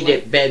traveling. You meet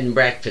at bed and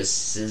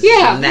breakfasts.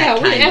 Yeah, and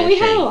that kind of we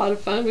thing. had a lot of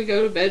fun. We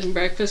go to bed and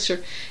breakfast,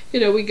 or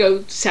we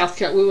go to South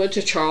Carolina. We went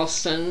to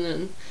Charleston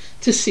and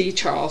to see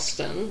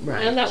Charleston,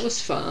 right. And that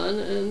was fun.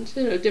 And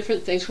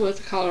different things. We went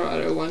to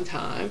Colorado one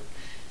time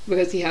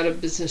because he had a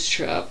business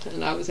trip,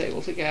 and I was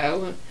able to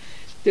go.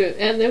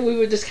 And then we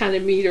would just kind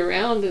of meet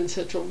around in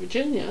Central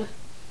Virginia,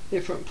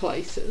 different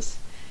places.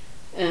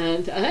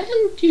 And I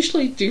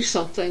usually do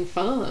something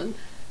fun.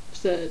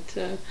 So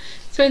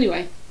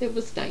anyway, it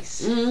was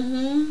nice.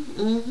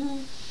 Mm-hmm.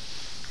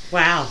 Mm-hmm.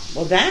 Wow.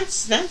 Well,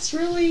 that's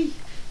really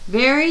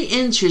very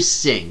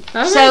interesting.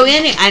 Right. So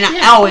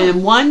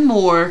and one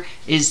more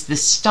is the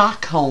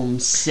Stockholm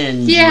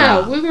Syndrome.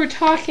 Yeah, we were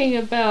talking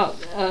about,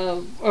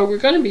 or we're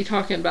going to be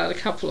talking about a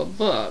couple of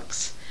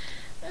books,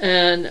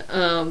 and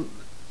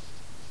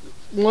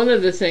one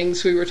of the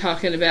things we were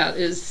talking about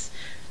is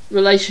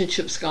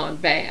relationships gone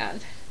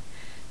bad.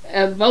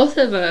 And both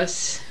of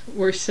us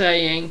were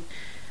saying,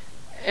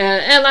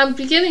 and I'm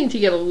beginning to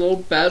get a little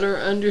better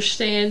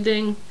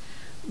understanding,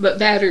 but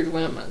battered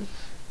women.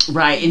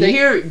 Right, and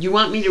here, you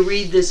want me to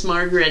read this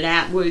Margaret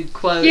Atwood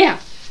quote? Yeah.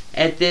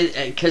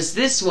 Because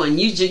this one,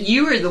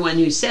 you were the one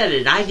who said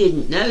it. I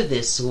didn't know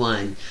this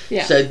one.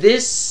 Yeah. So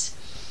this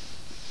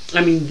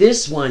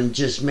one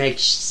just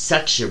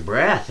sucks your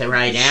breath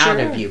right out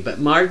of you. But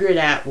Margaret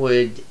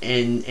Atwood,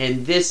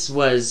 and this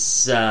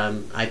was,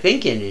 I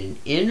think, in an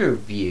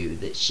interview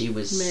that she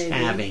was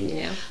having.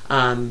 Yeah.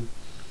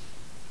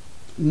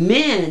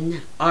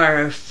 Men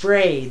are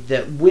afraid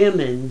that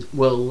women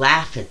will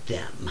laugh at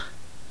them.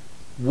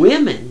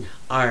 Women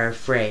are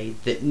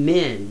afraid that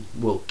men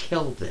will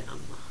kill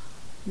them.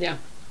 Yeah.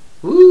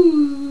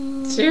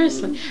 Ooh.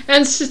 Seriously.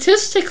 And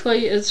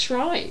statistically, it's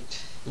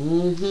right.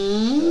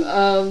 Mm-hmm.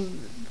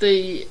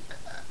 The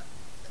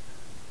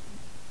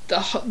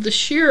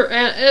sheer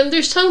and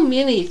there's so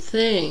many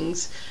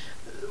things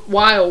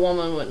why a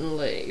woman wouldn't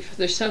leave.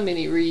 There's so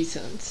many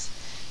reasons.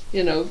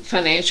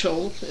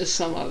 Financial is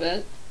some of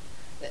it.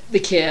 The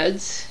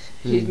kids.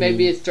 He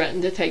maybe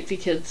threatened to take the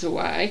kids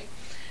away.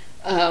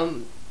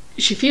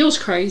 She feels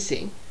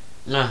crazy.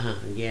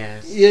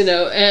 Yes.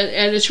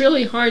 And it's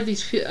really hard.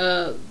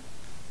 The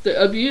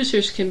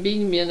abusers can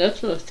be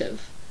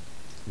manipulative.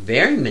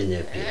 Very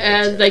manipulative.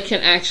 And they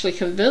can actually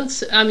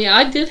convince.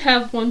 I did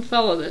have one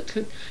fellow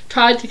that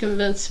tried to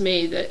convince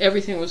me that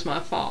everything was my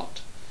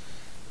fault.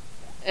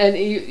 And,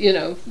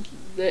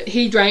 that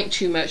he drank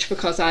too much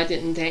because I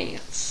didn't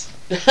dance.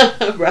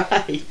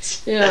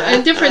 Right.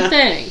 And different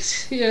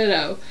things,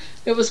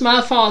 It was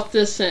my fault,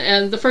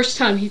 and the first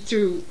time he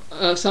threw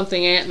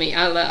something at me,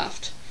 I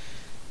left.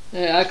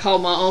 I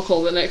called my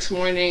uncle the next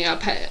morning.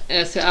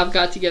 I said, I've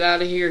got to get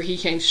out of here. He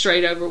came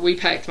straight over. We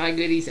packed my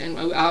goodies, and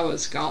I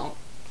was gone.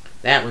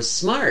 That was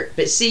smart.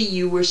 But see,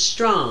 you were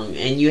strong,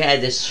 and you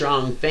had a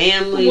strong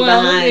family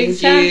behind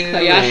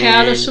exactly. you. I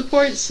had a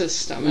support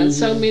system, and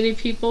so many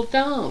people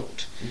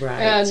don't.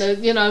 Right.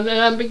 And, and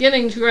I'm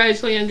beginning to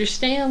gradually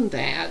understand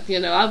that.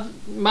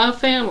 My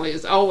family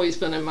has always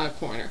been in my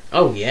corner.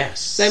 Oh,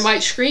 yes. They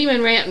might scream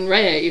and rant and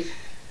rave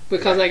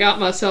because I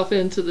got myself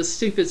into the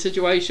stupid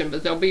situation,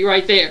 but they'll be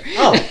right there.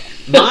 Oh,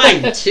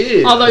 mine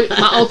too. Although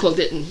my uncle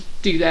didn't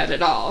do that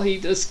at all. He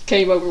just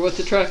came over with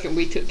the truck and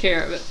we took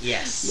care of it.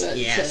 Yes, but,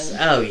 yes.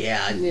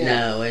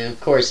 No, and of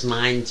course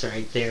mine's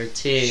right there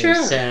too. Sure.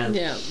 So.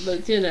 Yeah,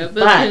 but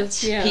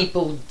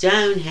people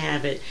don't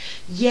have it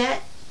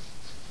yet.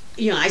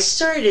 I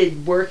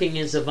started working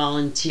as a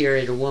volunteer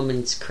at a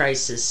women's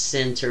crisis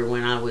center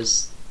when I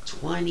was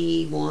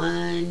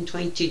 21,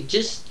 22,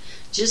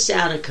 just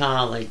out of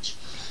college.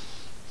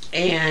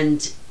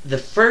 And the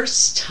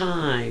first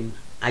time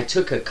I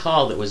took a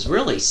call that was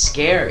really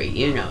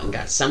scary, and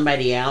got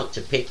somebody out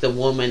to pick the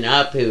woman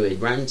up who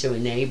had run to a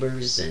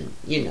neighbor's and,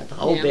 the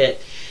whole bit.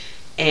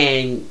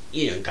 And,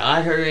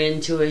 got her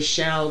into a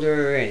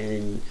shelter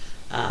and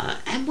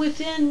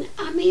within,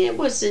 it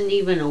wasn't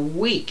even a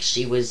week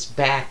she was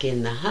back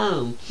in the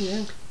home.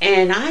 Yeah.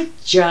 And I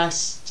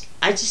just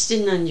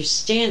didn't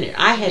understand it.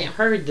 I had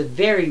heard the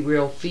very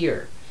real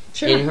fear.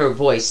 Sure. In her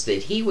voice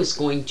that he was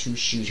going to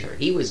shoot her,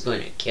 he was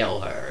going to kill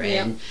her,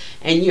 and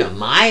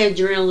my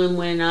adrenaline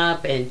went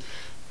up, and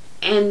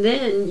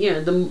then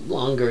the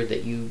longer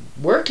that you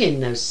work in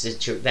that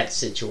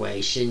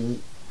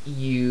situation,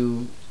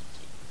 you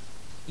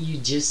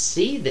just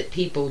see that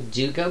people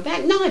do go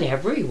back. Not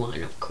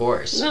everyone, of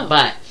course,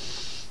 but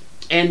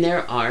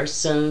there are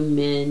so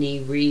many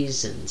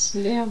reasons.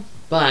 Yeah.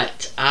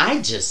 But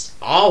I just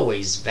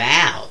always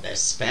vowed,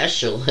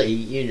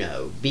 especially,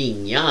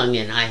 being young,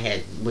 and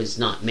I was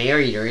not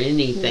married or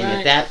anything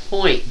at that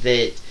point,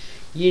 that,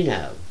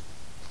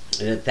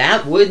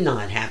 That would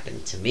not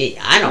happen to me.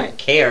 I don't Right.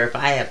 care if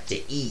I have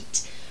to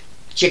eat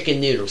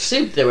chicken noodle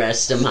soup the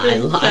rest of my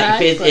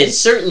life. Exactly. It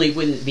certainly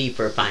wouldn't be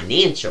for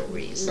financial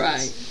reasons.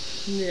 Right.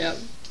 Yeah.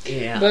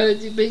 Yeah. But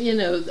you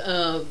know,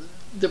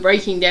 the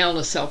breaking down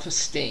of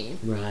self-esteem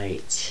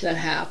Right. that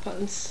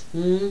happens,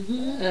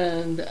 Mm-hmm.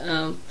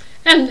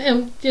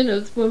 and you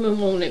know, women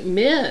won't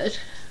admit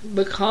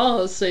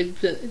because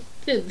the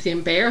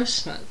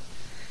embarrassment.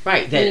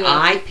 Right. That You know.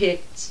 I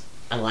picked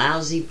a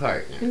lousy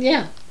partner.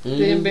 Yeah. Mhm.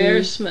 The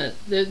embarrassment.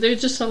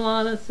 There's just a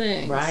lot of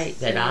things. Right.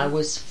 That I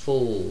was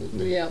fooled.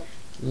 Yeah.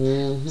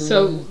 Mm-hmm.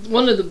 So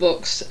one of the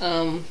books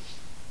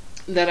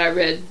that I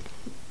read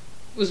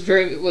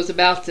was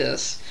about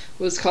this.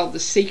 Was called The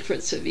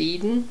Secrets of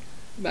Eden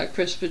by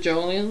Chris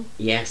Bajolian,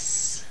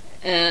 Yes.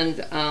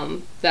 and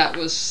that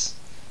was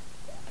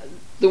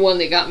the one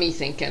that got me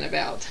thinking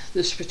about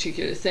this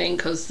particular thing,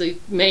 because the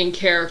main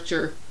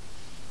character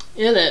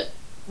in it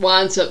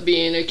winds up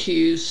being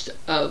accused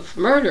of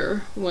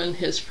murder when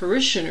his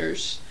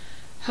parishioner's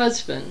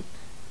husband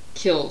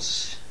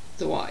kills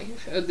the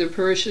wife. The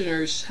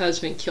parishioner's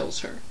husband kills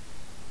her.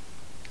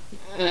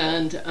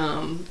 And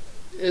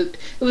it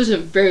was a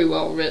very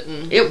well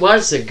written. It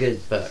was a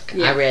good book.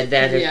 Yeah. I read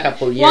that a Yeah.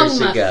 couple years One of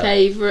my ago.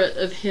 favorite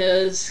of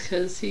his,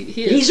 because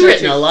He's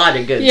written a lot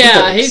of good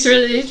yeah, books.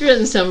 he's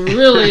written some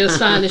really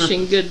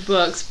astonishing good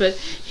books, but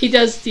he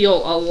does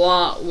deal a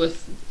lot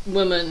with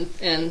women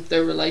and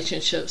their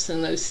relationships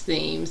and those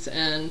themes,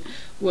 and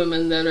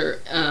women that are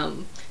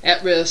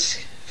at risk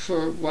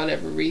for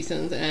whatever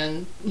reasons,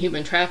 and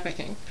human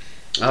trafficking.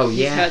 Oh, He's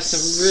yes. had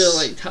some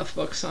really tough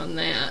books on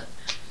that.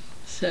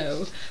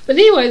 So, but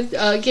anyway,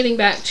 getting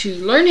back to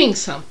learning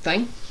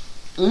something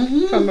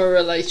Mm-hmm. from a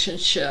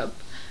relationship,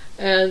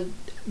 and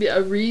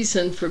a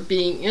reason for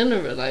being in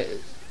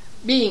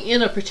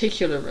a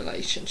particular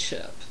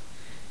relationship.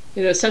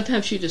 You know,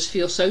 sometimes you just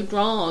feel so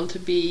drawn to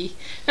be,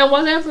 and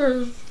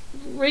whatever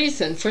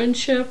reason,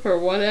 friendship or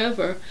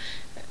whatever,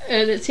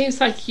 and it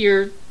seems like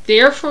you're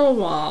there for a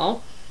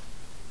while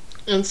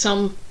in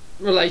some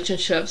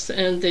relationships,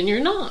 and then you're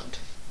not.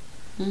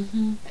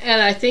 Mm-hmm.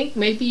 And I think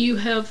maybe you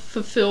have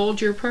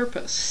fulfilled your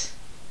purpose.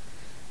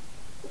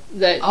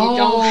 That you Oh.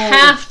 don't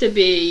have to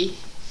be,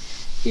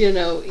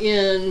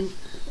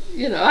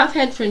 I've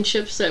had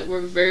friendships that were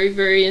very,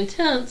 very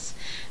intense,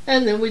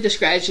 and then we just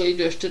gradually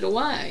drifted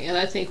away. And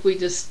I think we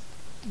just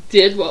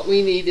did what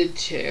we needed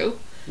to,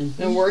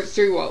 Mm-hmm. and worked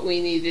through what we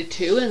needed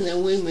to, and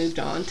then we moved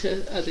on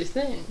to other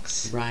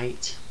things.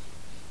 Right.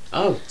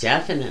 Oh,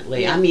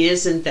 definitely. Yeah. I mean,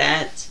 isn't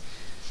that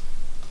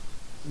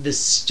the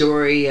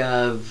story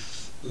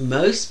of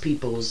most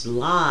people's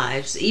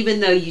lives? Even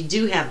though you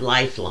do have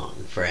lifelong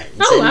friends.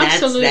 Oh, and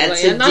absolutely.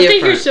 That's a and I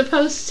think you're different.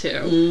 supposed to.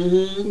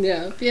 Mm-hmm.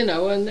 Yeah,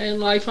 and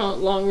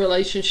lifelong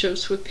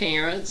relationships with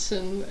parents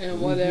and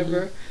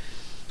whatever.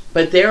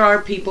 But there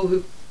are people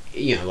who,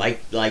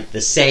 like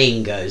the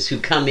saying goes, who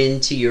come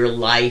into your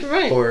life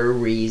Right. for a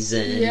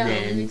reason. Yeah,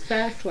 And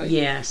exactly.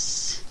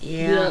 yes.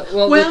 Yeah.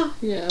 Yeah,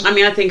 yeah. I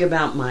mean, I think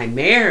about my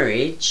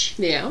marriage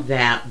Yeah.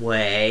 that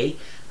way.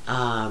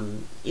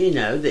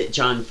 That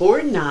John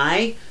Ford and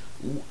I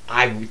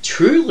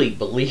truly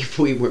believe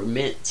we were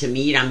meant to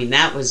meet. I mean,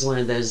 that was one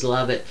of those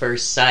love at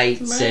first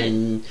sights, Right.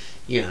 and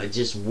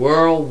just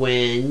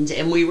whirlwind.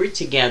 And we were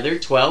together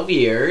 12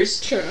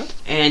 years, Sure.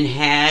 and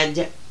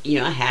had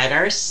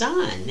our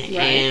son,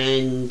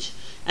 and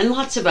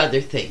lots of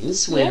other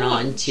things went Yeah,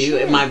 on too.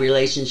 sure. My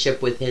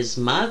relationship with his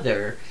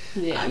mother,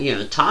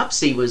 Yeah.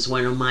 Topsy was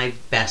one of my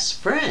best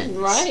friends,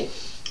 Right.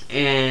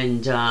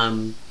 and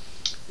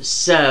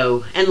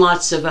and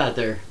lots of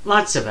other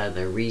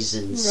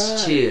reasons Right.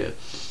 too,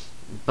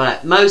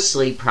 but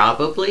mostly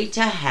probably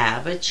to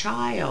have a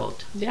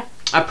child, Yeah.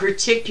 a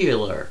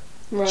particular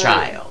Right.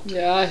 child.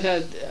 Yeah, I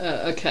had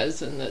a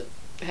cousin that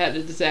had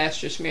a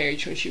disastrous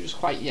marriage when she was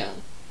quite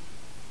young.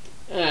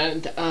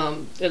 And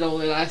it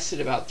only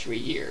lasted about 3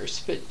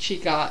 years, but she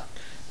got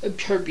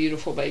her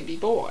beautiful baby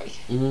boy.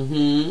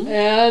 Mm-hmm.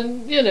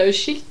 And,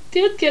 she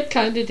did get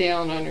kind of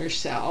down on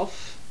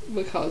herself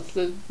because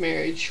the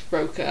marriage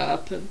broke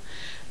up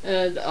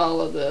and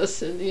all of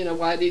this. And,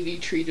 why did he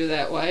treat her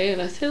that way?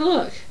 And I said,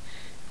 look,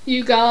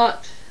 you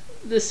got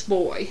this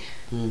boy.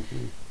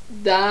 Mm-hmm.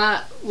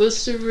 That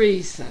was the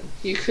reason.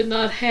 You could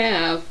not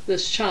have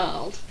this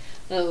child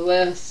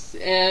unless,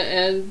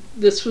 and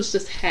this was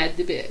just had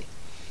to be.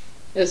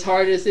 As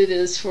hard as it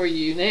is for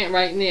you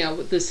right now,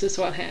 but this is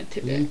what had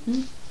to be.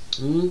 Mm-hmm.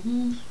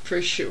 Mm-hmm.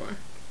 For sure.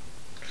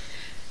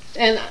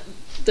 And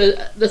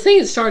the thing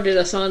that started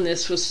us on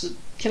this was,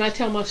 can I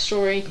tell my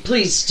story?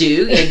 Please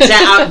do.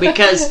 Exactly.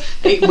 Because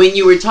when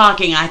you were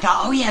talking, I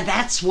thought, oh yeah,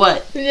 that's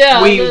what Yeah,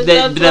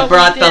 that what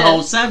brought we the did.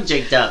 whole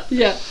subject up.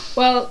 Yeah.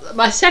 Well,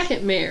 my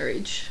second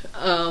marriage,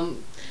 I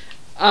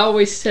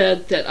always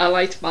said that I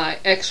liked my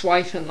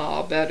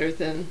ex-wife-in-law better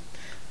than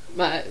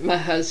my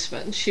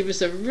husband. She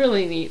was a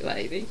really neat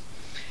lady,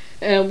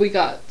 and we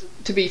got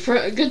to be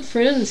good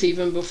friends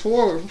even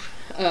before.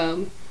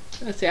 I'll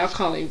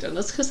call him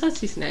Dennis because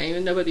that's his name,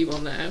 and nobody will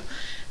know.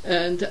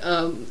 And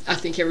I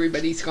think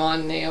everybody's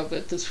gone now,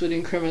 but this would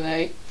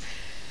incriminate.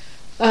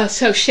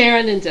 So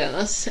Sharon and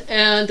Dennis.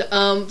 And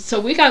so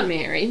we got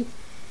married.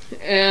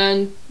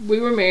 And we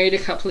were married a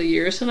couple of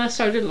years. And I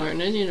started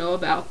learning,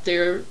 about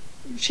their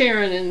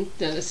Sharon and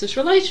Dennis's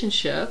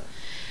relationship.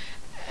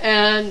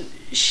 And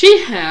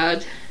she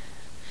had,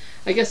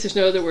 I guess there's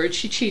no other word,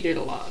 she cheated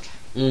a lot.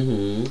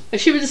 Mm-hmm.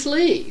 And she would just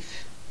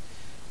leave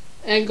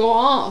and go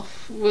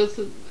off with,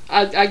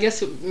 I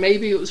guess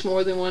maybe it was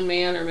more than one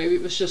man, or maybe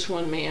it was just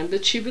one man,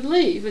 but she would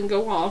leave and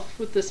go off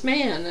with this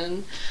man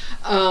and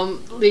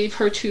leave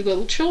her 2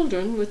 little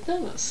children with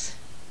Dennis.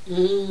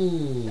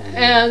 Mm.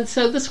 And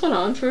so this went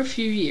on for a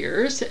few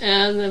years,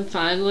 and then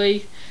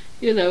finally,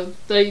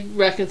 they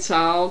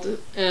reconciled.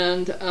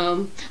 And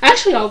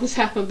actually all this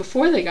happened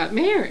before they got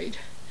married.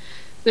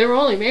 They were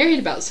only married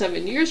about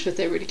 7 years, but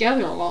they were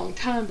together a long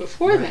time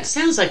before that.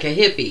 Sounds like a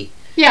hippie.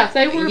 Yeah,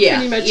 they were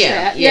pretty much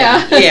that.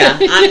 Yeah.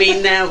 I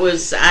mean, that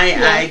was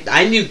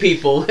I knew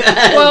people.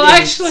 Well,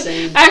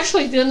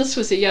 actually, Dennis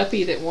was a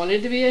yuppie that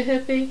wanted to be a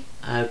hippie.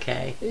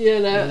 Okay.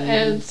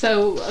 And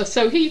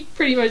so he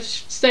pretty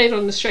much stayed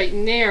on the straight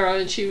and narrow,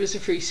 and she was a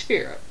free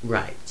spirit.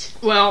 Right.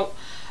 Well,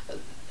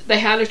 they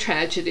had a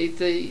tragedy.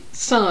 The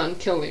son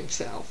killed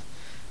himself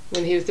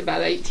when he was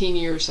about 18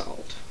 years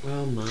old.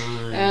 Oh my!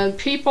 And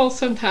people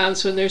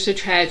sometimes, when there's a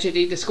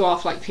tragedy, just go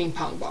off like ping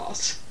pong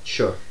balls.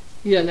 Sure.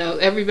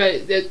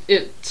 Everybody,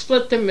 it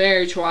split their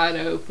marriage wide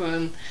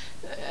open.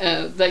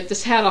 They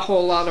just had a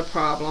whole lot of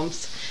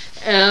problems.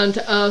 And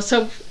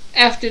so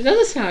after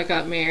Dennis and I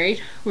got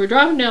married, we were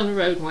driving down the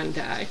road one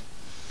day,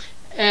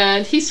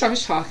 and he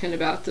starts talking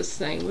about this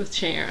thing with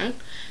Sharon.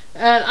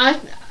 And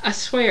I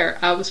swear,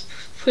 I was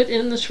put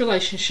in this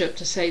relationship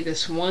to say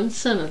this one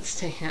sentence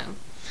to him.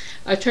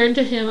 I turned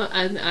to him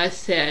and I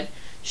said,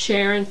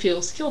 Sharon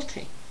feels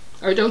guilty.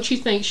 Or don't you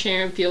think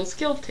Sharon feels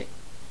guilty?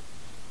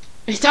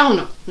 He said,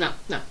 oh, no.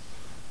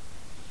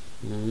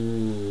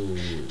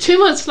 Mm. 2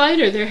 months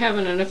later, they're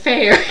having an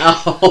affair.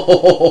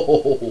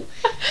 Oh.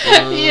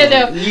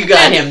 You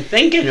got him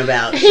thinking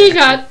about it. He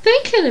got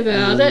thinking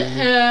about it,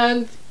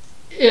 and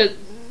it,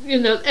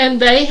 and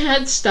they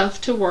had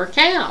stuff to work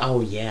out. Oh,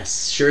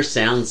 yes. Sure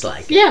sounds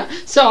like it. Yeah.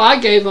 So I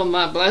gave him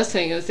my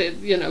blessing and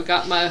said,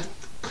 got my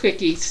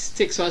quickie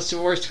 6 months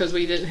divorce because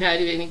we didn't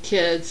have any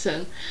kids,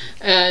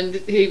 and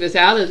he was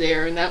out of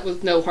there, and that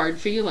was no hard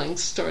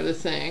feelings sort of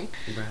thing.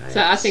 Right.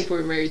 So I think we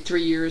were married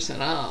 3 years in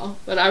all,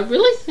 but I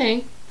really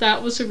think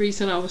that was the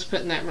reason I was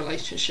put in that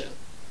relationship.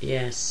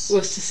 Yes.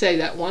 Was to say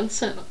that one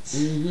sentence.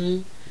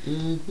 Mm-hmm.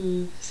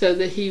 Mm-hmm. So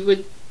that he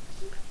would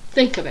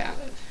think about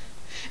it.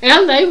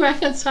 And they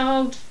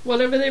reconciled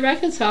whatever they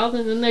reconciled,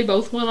 and then they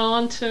both went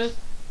on to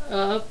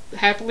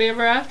happily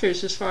ever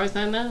afters, as far as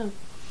I know.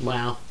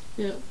 Wow.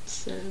 Yeah.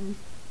 So.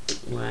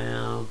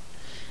 Wow.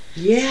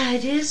 Yeah,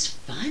 it is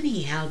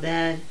funny how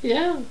that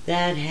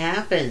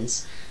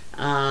happens.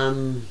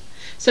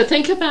 So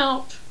think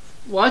about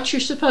what you're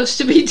supposed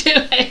to be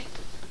doing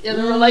in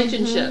a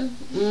relationship.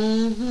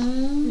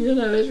 Mm-hmm.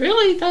 It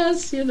really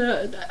does.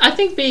 I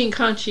think being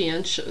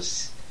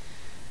conscientious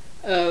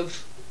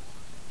of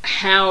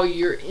how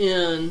you're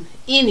in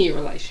any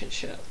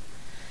relationship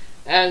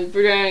and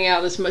bringing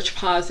out as much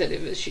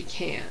positive as you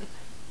can.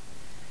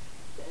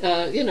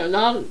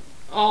 Not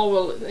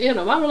all,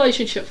 my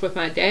relationship with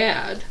my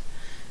dad,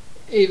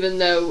 even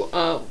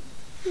though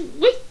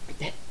we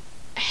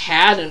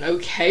had an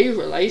okay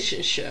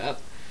relationship,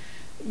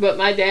 but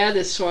my dad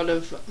is sort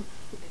of,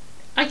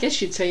 I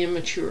guess you'd say,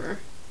 immature.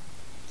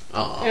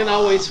 Aww. And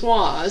always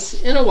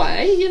was, in a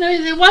way.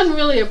 It wasn't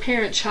really a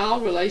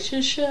parent-child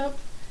relationship.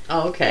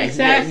 Oh, okay.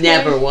 Exactly.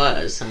 Never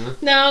was, huh?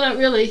 No, not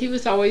really.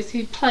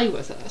 He'd play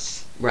with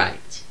us.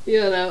 Right.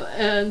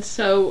 And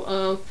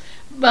so,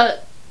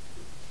 but,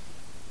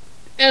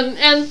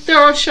 and there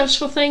are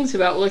stressful things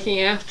about looking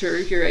after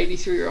your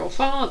 83-year-old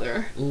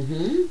father.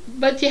 Mm-hmm.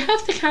 But you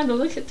have to kind of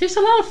look at, there's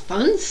a lot of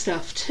fun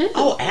stuff, too.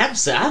 Oh,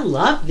 absolutely. I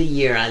loved the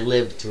year I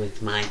lived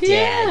with my dad.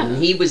 Yeah.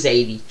 And he was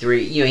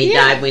 83. He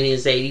died when he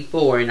was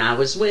 84, and I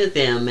was with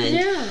him.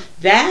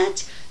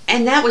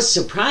 And that was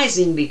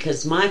surprising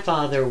because my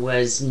father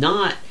was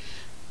not,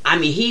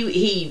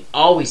 he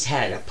always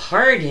had a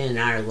part in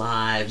our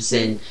lives,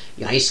 and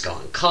I used to go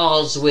on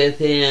calls with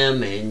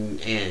him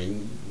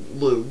and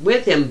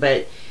with him,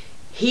 but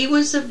he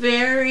was a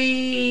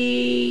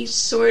very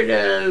sort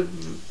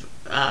of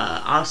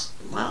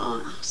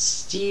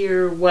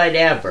austere,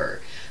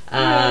 whatever.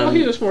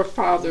 He was more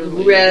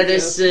fatherly,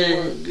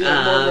 reticent, more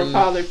of a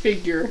father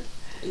figure.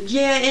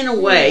 Yeah, in a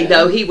way,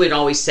 though he would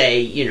always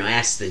say,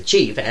 ask the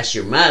chief, ask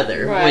your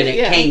mother, when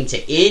it came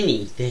to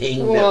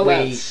anything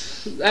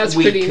that's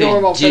pretty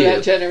normal for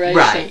that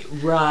generation.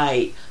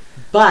 Right.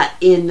 But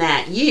in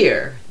that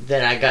year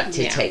that I got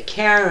to take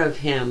care of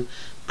him,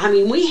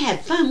 we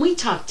had fun. We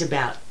talked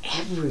about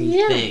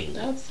everything.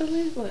 Yeah,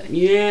 absolutely.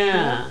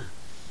 Yeah.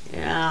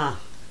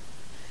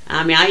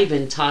 I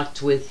even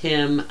talked with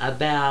him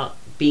about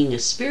being a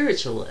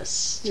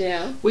spiritualist.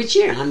 Yeah. Which,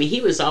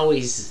 he was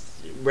always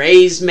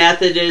raised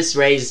Methodist,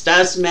 raised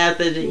us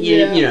Methodist,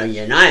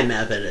 United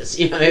Methodist.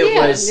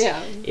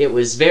 It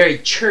was very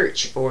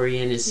church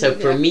oriented. So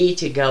for me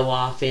to go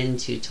off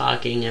into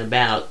talking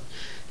about,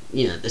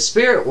 the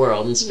spirit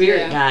world and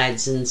spirit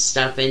guides and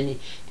stuff, and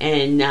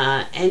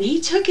he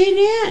took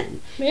it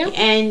in,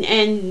 and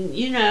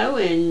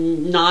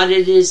and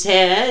nodded his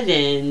head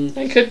and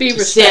could be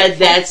said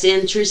that's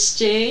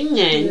interesting,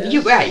 and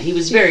you're right, he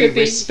was very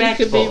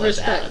respectful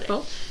about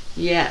it.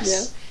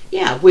 Yes,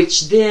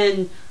 which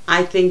then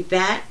I think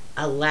that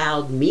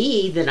allowed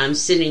me, that I'm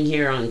sitting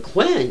here on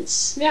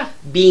Quince,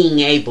 being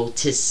able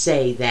to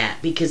say that,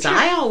 because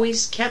I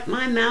always kept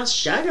my mouth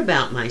shut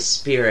about my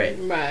spiritual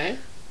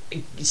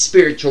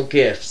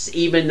gifts,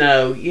 even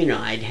though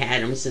I'd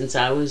had them since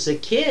I was a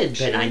kid,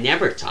 but I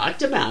never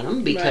talked about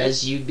them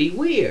because you'd be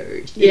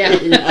weird.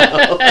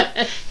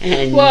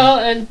 And well,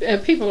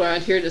 and people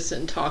around here just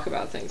didn't talk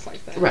about things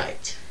like that.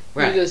 Right.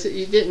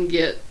 You didn't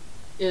get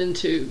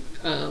into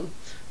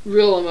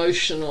real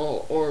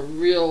emotional or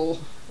real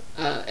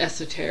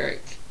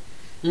esoteric,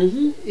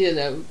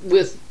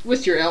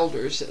 with your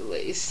elders at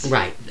least.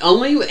 Right.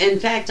 Only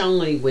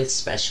with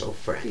special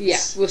friends. Yeah,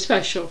 with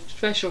special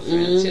friends.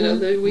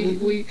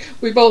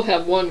 We both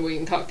have one we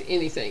can talk to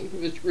anything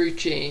with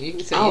routine. You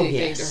can say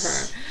anything to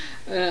her.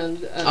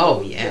 And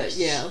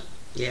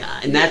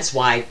and that's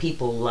why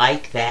people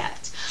like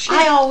that. Sure.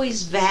 I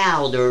always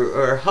vowed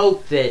or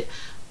hoped that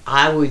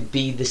I would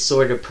be the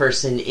sort of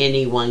person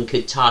anyone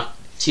could talk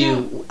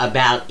to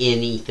about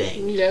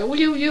anything. Yeah, well,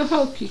 you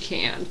hope you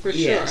can, for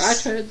sure.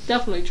 I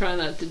definitely try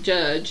not to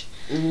judge,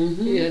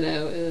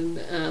 and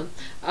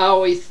I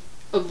always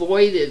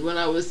avoided, when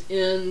I was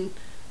in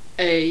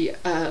a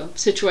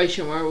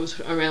situation where I was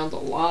around a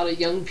lot of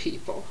young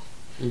people,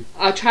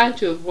 I tried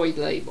to avoid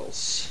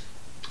labels.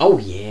 Oh,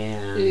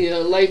 yeah.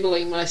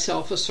 Labeling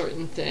myself a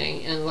certain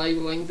thing and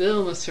labeling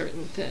them a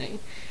certain thing,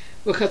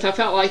 because I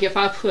felt like if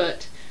I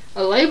put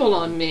a label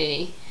on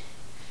me,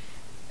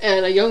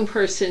 and a young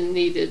person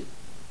needed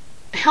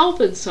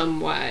help in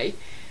some way,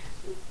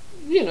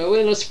 in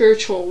a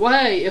spiritual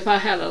way, if I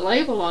had a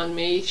label on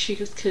me, she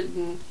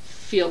couldn't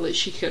feel that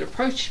she could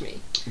approach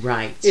me.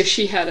 Right. If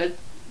she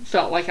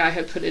felt like I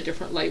had put a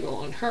different label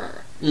on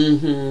her.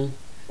 Mm-hmm.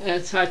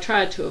 And so I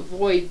tried to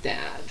avoid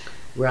that.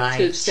 Right.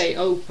 To stay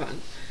open.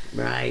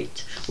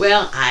 Right.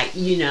 Well, I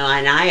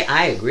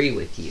agree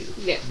with you.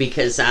 Yeah.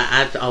 Because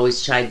I've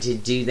always tried to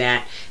do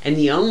that. And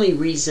the only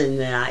reason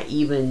that I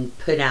even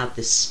put out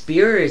the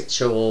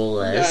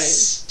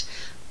spiritualist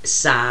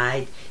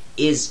side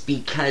is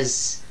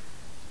because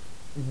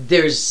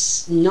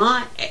there's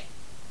not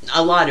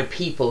a lot of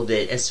people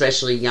that,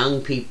 especially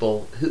young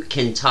people, who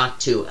can talk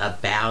to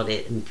about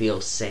it and feel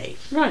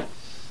safe. Right.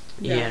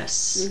 Yeah,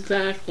 yes.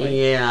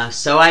 Exactly. Yeah.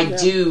 So I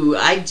do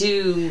make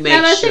sure.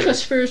 And I think a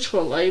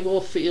spiritual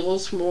label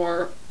feels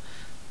more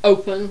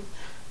open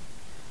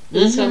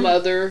than some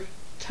other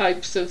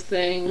types of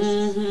things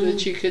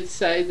that you could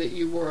say that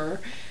you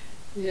were.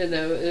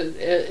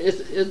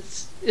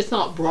 It's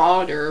not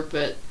broader,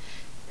 but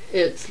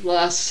it's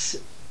less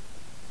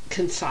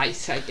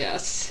concise, I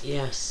guess.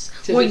 Yes.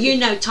 Well,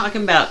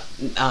 talking about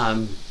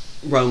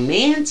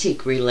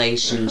romantic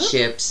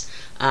relationships.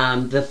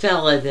 The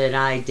fella that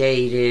I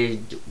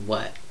dated,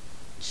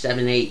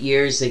 7-8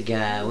 years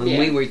ago, and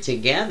we were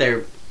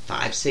together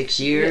 5-6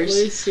 years. At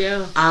least,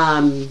 yeah.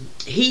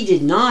 He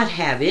did not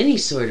have any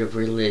sort of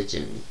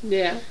religion.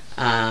 Yeah.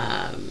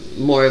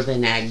 More of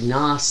an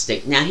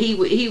agnostic. Now,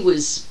 he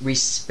was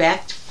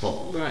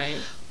respectful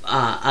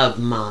of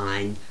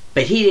mine,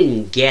 but he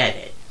didn't get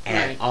it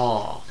at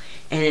all.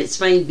 And it's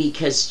funny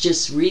because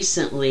just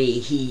recently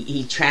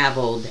he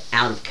traveled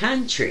out of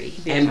country,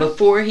 and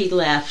before he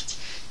left,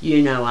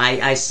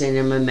 I sent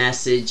him a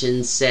message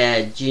and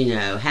said,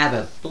 have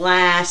a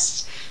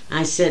blast.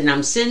 I said, and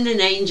I'm sending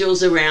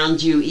angels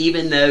around you,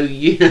 even though,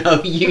 you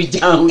don't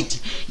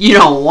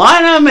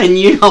want them and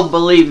you don't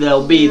believe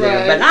they'll be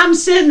there. But I'm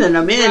sending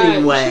them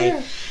anyway.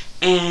 Sure.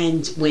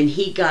 And when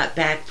he got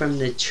back from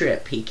the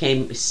trip, he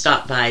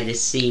stopped by to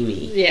see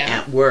me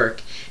at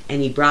work,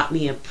 and he brought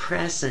me a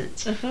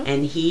present.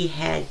 And he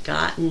had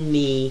gotten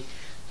me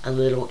a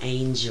little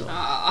angel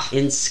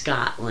in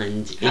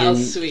Scotland. How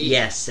sweet.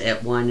 Yes,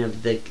 at one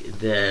of the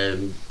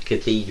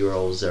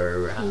cathedrals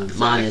or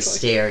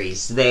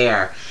monasteries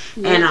there.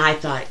 And I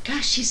thought,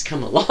 gosh, she's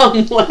come a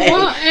long way.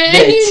 Well,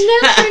 and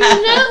you never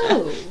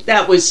know.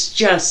 That was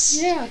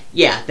just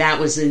that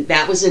was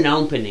an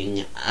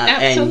opening.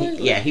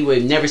 Absolutely. And he would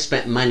have never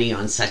spent money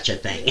on such a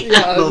thing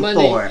before.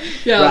 Money.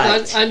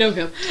 Yeah, I know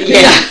him.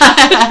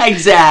 Yeah,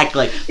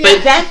 exactly.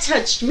 But that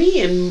touched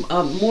me in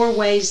more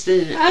ways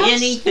than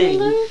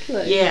anything.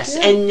 Yes,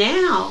 and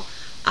now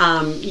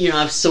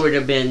I've sort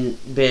of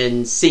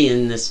been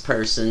seeing this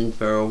person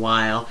for a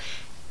while,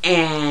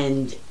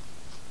 and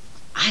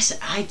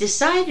I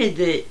decided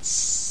that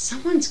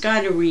someone's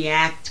got to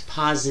react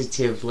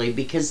positively,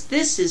 because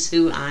this is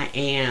who I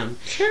am.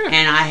 Sure.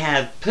 And I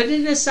have put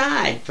it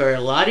aside for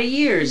a lot of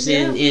years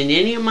in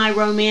any of my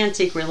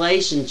romantic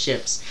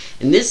relationships.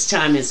 And this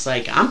time it's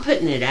like, I'm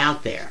putting it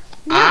out there.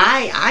 Yeah.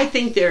 I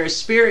think there are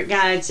spirit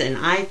guides, and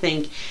I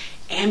think,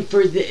 And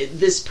for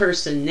this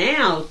person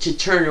now to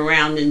turn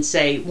around and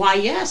say, why,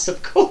 yes,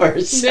 of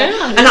course.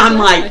 Yeah, and I'm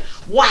like,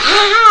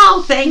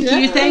 wow, thank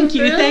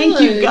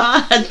you,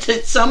 God,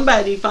 that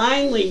somebody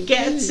finally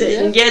gets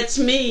it and gets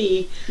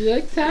me.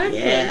 Exactly.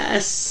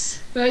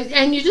 Yes. But,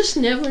 and you just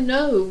never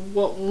know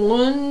what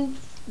one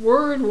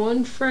word,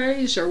 one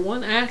phrase, or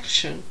one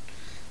action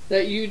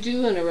that you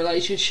do in a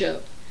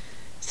relationship.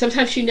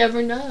 Sometimes you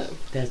never know.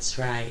 That's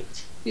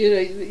right.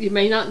 You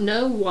may not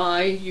know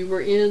why you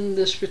were in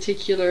this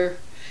particular.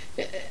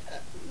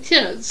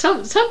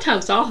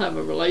 Sometimes I'll have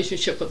a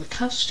relationship with a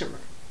customer.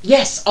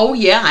 Yes. Oh,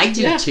 yeah. I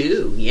do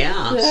too.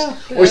 Yeah.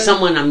 Or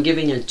someone I'm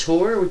giving a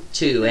tour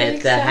to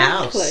at the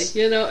house.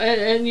 And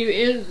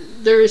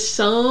there is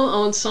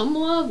on some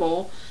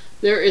level,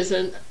 there is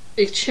an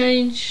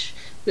exchange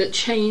that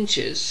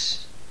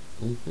changes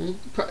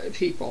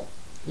people.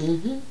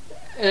 Mm-hmm.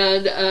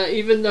 And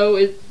even though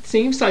it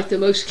seems like the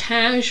most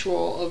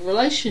casual of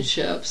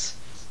relationships,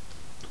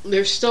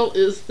 there still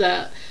is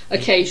that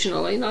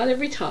occasionally, not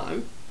every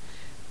time,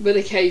 but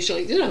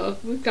occasionally.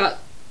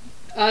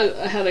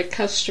 I had a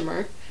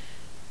customer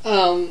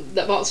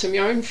that bought some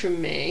yarn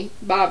from me,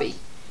 Bobby.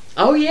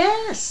 Oh,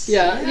 yes.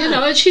 Yeah,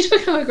 and she's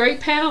become a great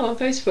pal on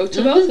Facebook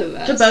to both of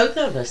us. To both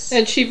of us.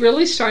 And she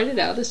really started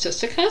out as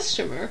just a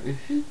customer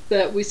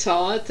that we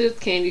saw at the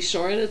candy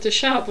store and at the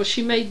shop. Well,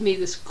 she made me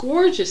this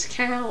gorgeous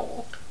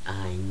cowl.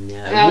 I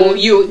know. Well,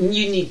 you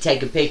need to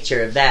take a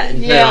picture of that and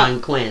put it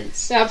on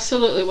Quince.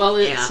 Absolutely. Well,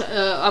 it's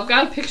I've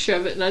got a picture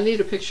of it, and I need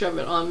a picture of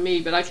it on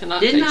me, but I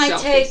cannot take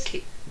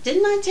selfies.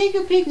 Didn't I take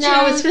a picture?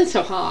 No, it's been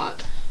so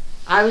hot.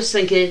 I was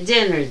thinking of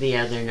dinner the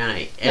other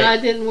night. No, I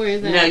didn't wear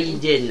that. No, you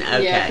didn't.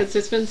 Okay. Yeah, because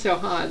it's been so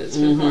hot. It's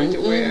been hard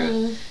to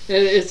wear.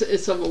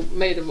 It's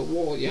made of a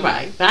wool yarn.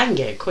 Right, but I can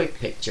get a quick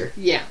picture.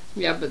 Yeah,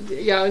 but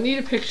I need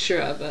a picture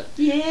of it.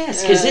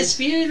 Yes, because it's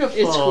beautiful.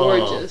 It's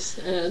gorgeous,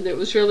 and it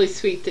was really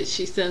sweet that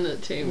she sent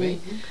it to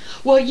me.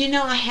 Well,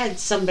 I had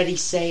somebody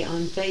say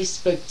on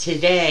Facebook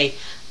today,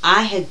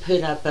 I had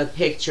put up a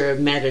picture of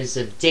Meadows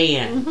of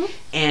Dan,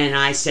 and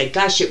I said,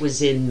 gosh, it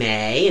was in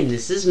May, and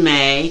this is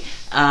May,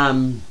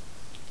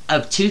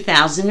 of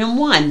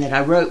 2001 that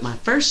I wrote my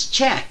first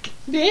check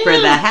for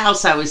the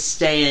house I was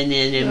staying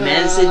in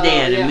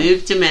Mazadane. I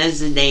moved to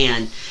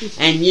Mazadane,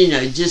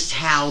 and just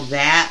how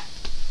that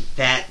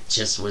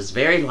just was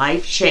very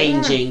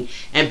life-changing,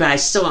 but I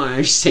still don't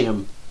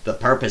understand the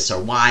purpose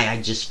or why.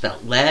 I just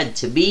felt led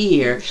to be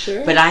here.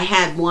 But I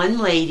had one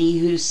lady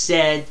who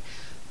said,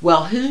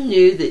 well, who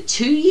knew that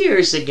 2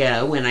 years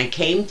ago when I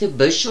came to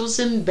Bushels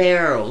and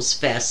Barrels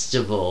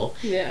Festival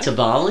to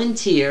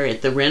volunteer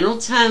at the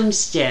Reynolds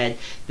Homestead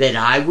that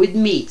I would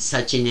meet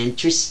such an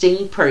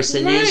interesting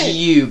person as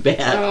you,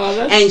 Beth.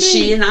 Oh, and sweet.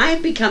 She and I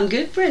have become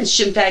good friends.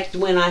 In fact,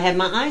 when I had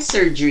my eye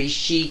surgery,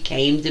 she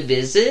came to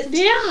visit.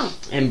 Yeah.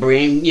 And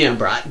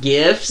brought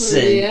gifts.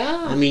 And,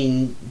 I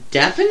mean,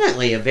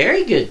 definitely a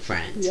very good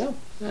friend. Yeah.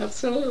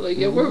 Absolutely,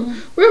 yeah. We're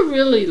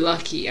really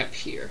lucky up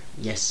here.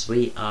 Yes,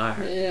 we are.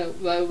 Yeah,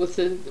 with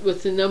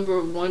the number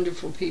of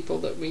wonderful people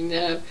that we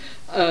know.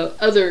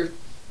 Other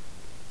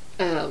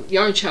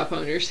yarn shop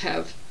owners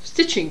have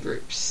stitching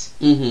groups.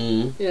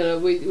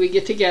 Mm-hmm. We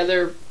get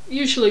together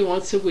usually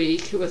once a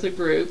week with a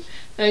group,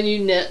 and you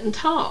knit and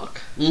talk,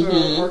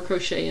 or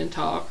crochet and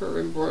talk, or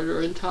embroider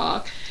and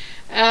talk.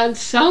 And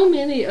so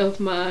many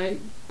of my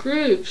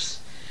groups,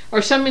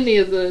 or so many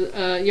of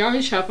the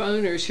yarn shop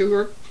owners who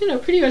are,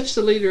 pretty much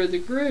the leader of the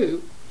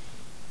group,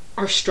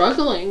 are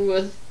struggling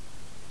with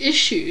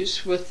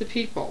issues with the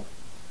people.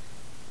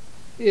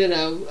 You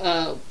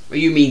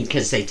mean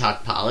because they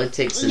talk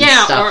politics and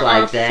stuff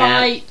like that?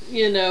 Fight,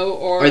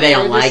 or they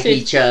don't like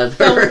each other.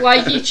 Don't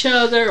like each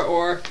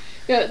other,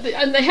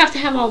 and they have to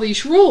have all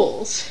these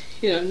rules.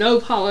 No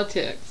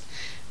politics,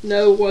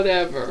 no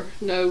whatever,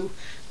 no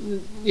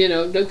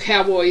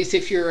Cowboys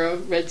if you're a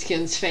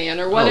Redskins fan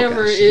or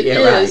whatever it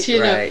is,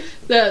 right.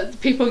 That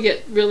people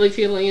get really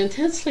feeling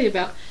intensely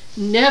about.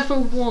 Never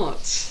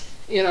once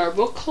in our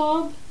book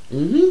club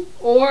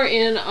or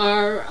in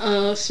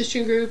our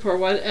stitching group or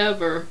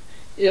whatever,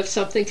 if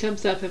something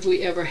comes up, have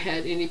we ever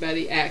had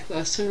anybody act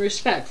less than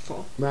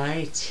respectful?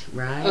 Right.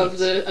 Of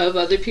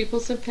other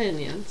people's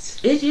opinions.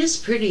 It is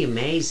pretty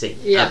amazing.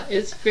 Yeah,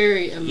 it's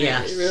very amazing.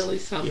 Yes. Really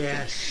something.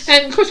 Yes.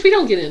 And of course, we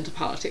don't get into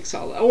politics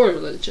or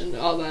religion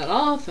all that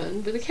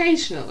often, but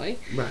occasionally.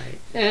 Right.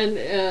 And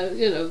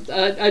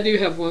I do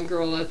have one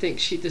girl. I think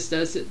she just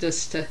does it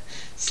just to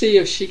see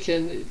if she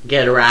can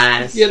get a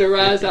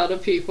rise out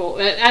of people,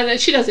 and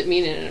she doesn't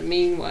mean it in a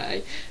mean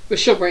way, but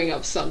she'll bring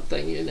up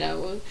something,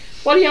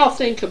 what do y'all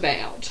think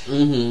about?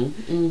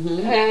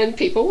 And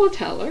people will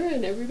tell her,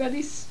 and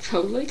everybody's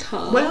totally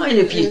calm. Well, and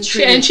if you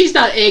she's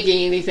not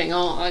egging anything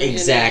on.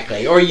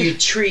 Exactly. Or you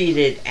treat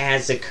it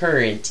as a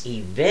current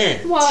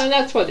event. Well, and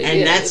that's what it is.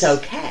 And that's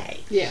okay.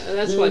 Yeah,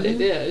 that's what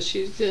it is.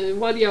 She's,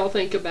 what do y'all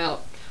think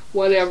about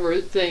whatever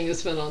thing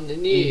has been on the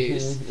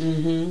news.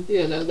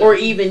 You know, or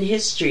even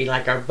history,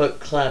 like our book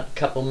club a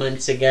couple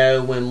months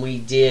ago when we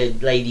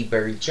did Lady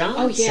Bird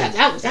Johnson. Oh yeah,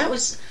 that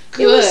was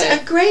good. It was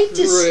a great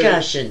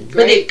discussion,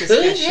 but it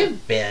could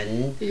have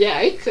been. Yeah,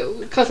 it could,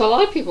 because a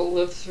lot of people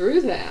lived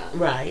through that.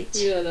 Right.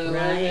 You know,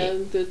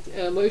 and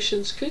the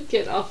emotions could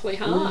get awfully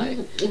high.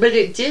 But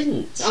it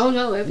didn't. Oh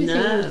no, everything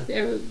was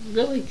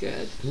really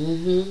good.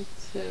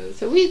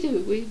 So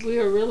we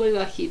are really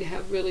lucky to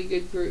have really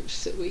good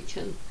groups that we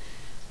can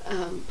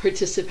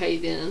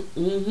participate in.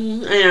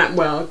 And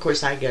well, of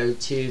course, I go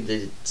to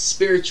the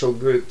spiritual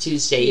group,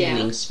 Tuesday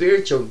evening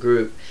spiritual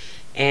group,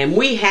 and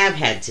we have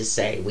had to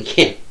say we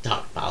can't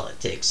talk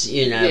politics,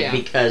 you know,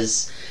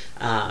 because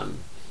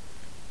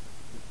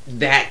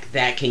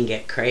that can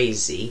get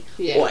crazy.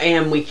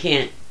 And we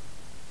can't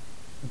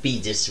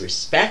be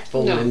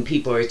disrespectful when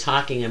people are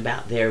talking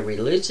about their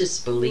religious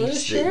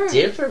beliefs that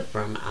differ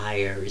from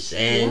ours,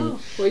 and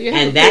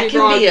and that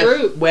can be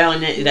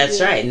that's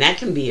right, and that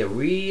can be a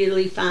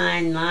really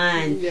fine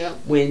line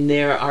when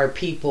there are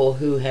people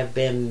who have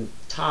been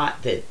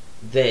taught that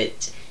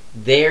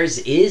theirs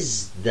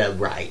is the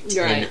right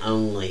and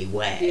only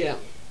way,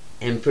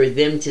 and for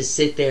them to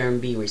sit there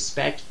and be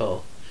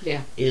respectful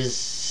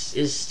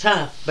is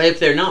tough. But if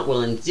they're not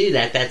willing to do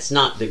that, that's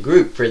not the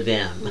group for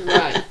them.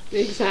 Right,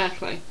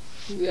 exactly.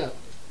 Yeah.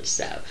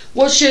 So,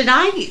 well, should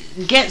I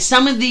get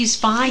some of these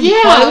fine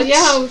quotes?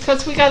 Yeah,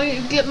 because we got to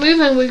get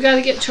moving. We've got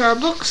to get to our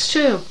books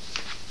too.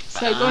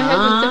 So go ahead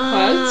with the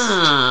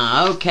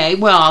quotes. Okay.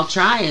 Well, I'll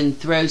try and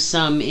throw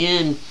some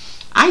in.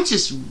 I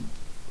just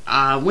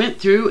went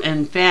through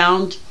and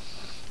found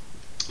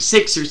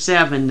 6 or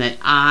 7 that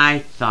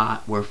I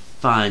thought were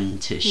fun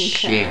to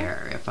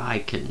share. If I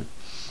can.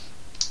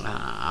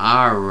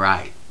 All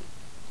right.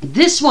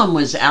 This one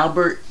was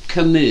Albert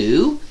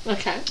Camus.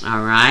 Okay.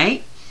 All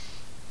right.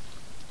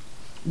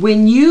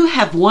 When you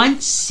have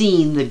once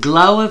seen the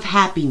glow of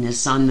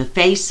happiness on the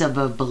face of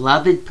a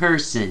beloved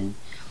person,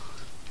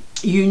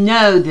 you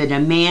know that a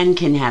man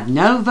can have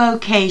no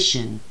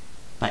vocation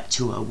but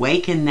to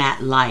awaken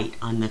that light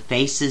on the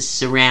faces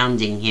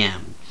surrounding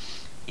him.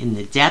 In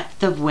the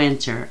depth of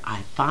winter,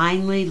 I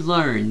finally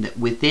learned that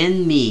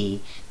within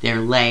me there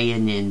lay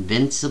an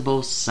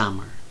invincible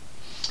summer.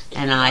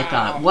 And I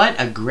thought, what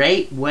a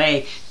great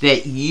way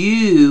that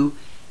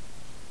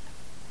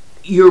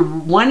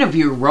one of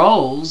your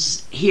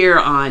roles here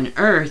on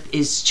earth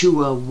is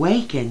to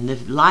awaken the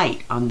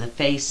light on the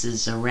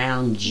faces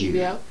around you.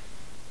 Yeah.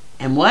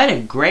 And what a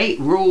great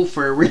rule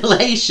for a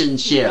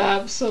relationship.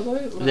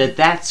 Absolutely.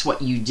 That's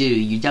what you do.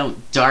 You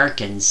don't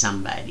darken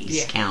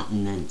somebody's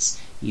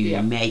countenance.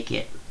 You make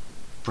it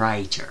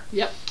brighter.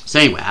 Yep.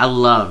 So anyway, I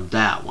love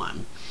that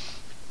one.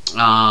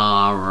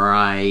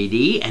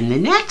 Alrighty, and the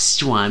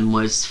next one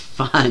was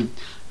funny.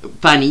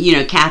 You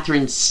know,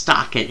 Catherine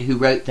Stockett, who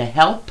wrote The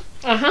Help.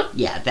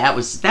 Yeah, that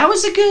was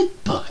a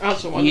good book.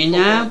 That's a wonderful you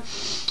know, book.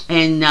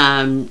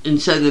 And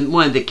so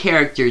one of the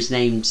characters'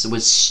 names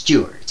was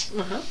Stuart.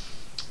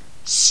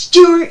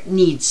 Stuart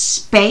needs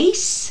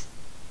space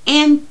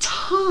and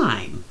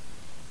time,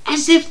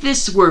 as if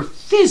this were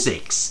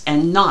physics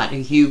and not a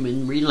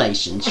human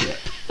relationship.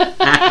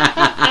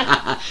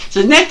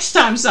 So next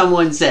time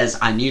someone says,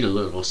 I need a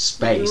little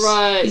space,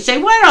 you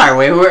say, what are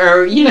we?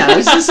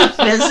 Is this a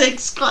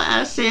physics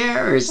class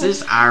here, or is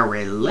this our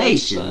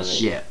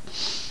relationship?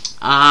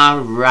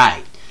 All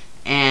right.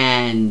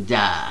 And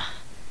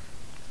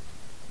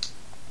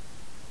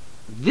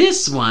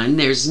this one,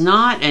 there's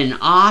not an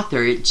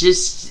author. It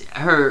just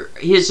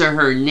his or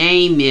her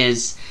name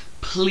is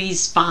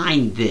Please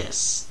Find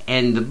This.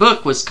 And the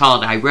book was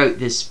called I Wrote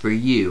This For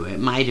You. It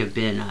might have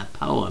been a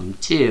poem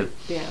too.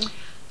 Yeah.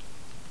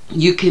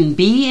 You can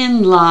be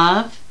in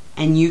love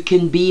and you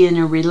can be in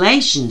a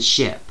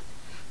relationship,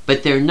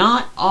 but they're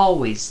not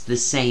always the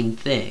same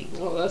thing.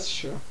 Oh, that's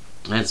true.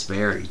 That's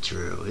very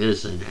true,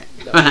 isn't it?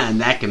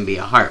 And that can be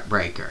a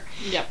heartbreaker.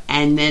 Yep.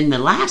 And then the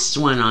last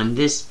one on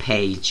this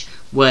page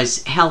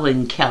was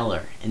Helen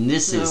Keller. And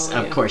this is,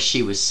 of course,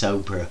 she was so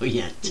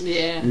brilliant.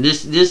 Yeah. And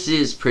this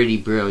is pretty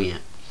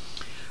brilliant.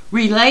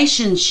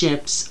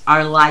 Relationships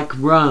are like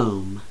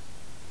Rome.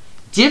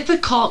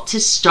 Difficult to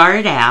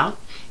start out,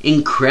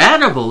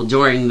 incredible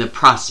during the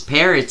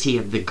prosperity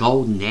of the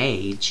Golden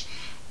Age,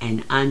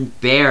 and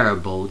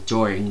unbearable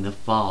during the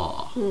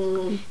fall.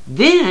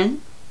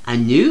 Then a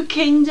new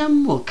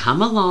kingdom will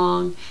come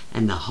along,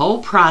 and the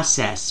whole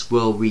process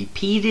will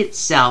repeat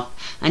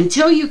itself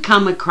until you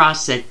come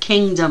across a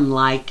kingdom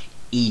like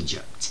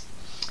Egypt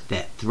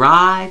that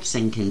thrives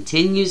and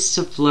continues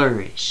to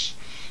flourish.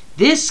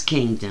 This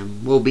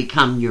kingdom will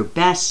become your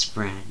best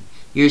friend,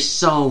 your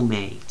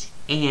soulmate,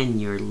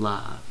 and your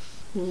love.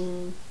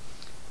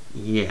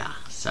 Yeah,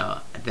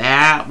 so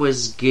that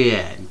was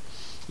good.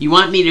 You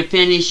want me to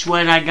finish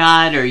what I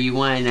got, or you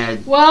want to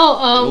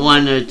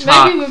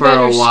talk for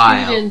a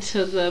while? Maybe we better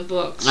into the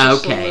books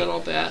just a little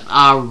bit.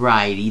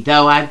 Alrighty,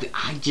 though I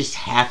just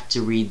have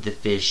to read the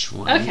fish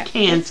one,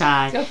 can't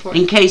I? Go for it.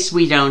 In case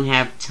we don't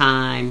have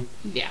time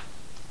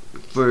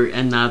for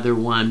another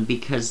one,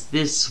 because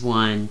this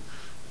one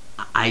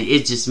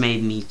it just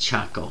made me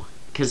chuckle.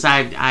 Because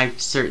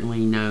I've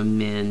certainly known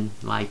men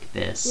like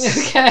this.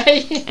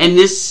 Okay. And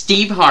this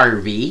Steve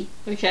Harvey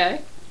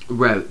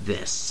wrote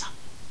this.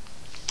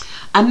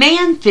 A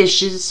man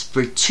fishes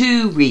for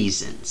 2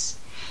 reasons.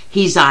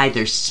 He's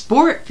either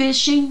sport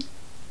fishing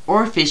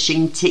or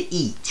fishing to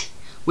eat,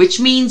 which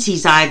means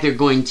he's either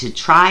going to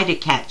try to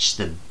catch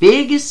the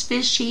biggest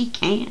fish he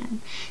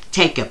can,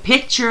 take a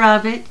picture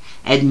of it,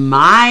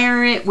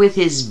 admire it with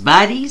his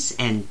buddies,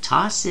 and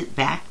toss it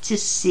back to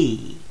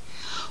sea.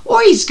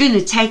 Or he's going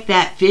to take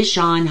that fish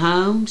on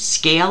home,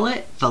 scale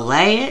it,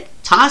 fillet it,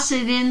 toss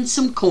it in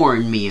some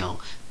cornmeal,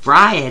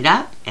 fry it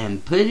up,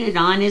 and put it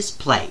on his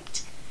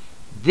plate.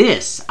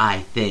 This, I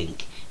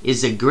think,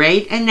 is a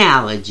great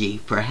analogy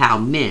for how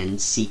men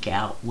seek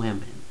out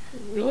women.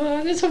 Well,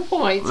 that is a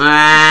point.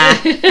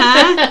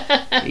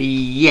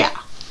 Yeah.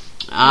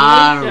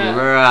 All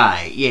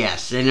right.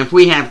 Yes. And if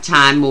we have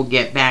time, we'll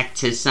get back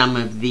to some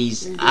of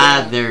these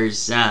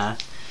others.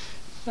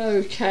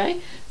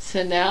 Okay.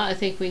 So now I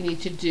think we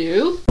need to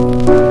do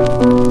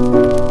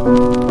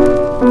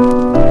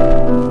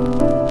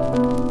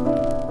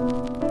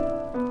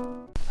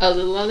A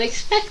Little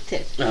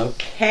Unexpected.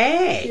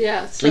 Okay.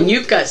 Yeah. So, and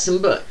you've got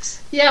some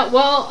books. Yeah.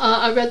 Well,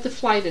 I read The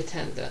Flight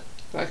Attendant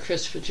by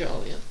Christopher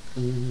Jolyon.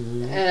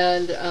 Mm-hmm.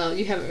 And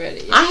you haven't read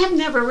it yet. I have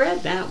never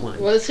read that one.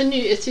 Well, it's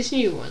his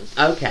new one.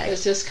 Okay.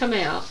 It's just come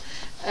out.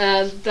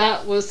 And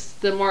that was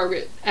the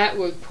Margaret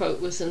Atwood quote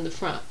was in the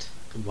front.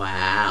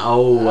 Wow.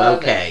 Oh,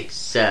 okay.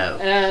 So.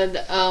 And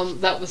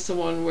that was the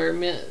one where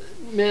men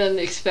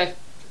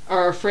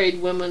are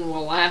afraid women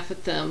will laugh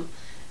at them.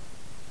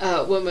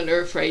 Women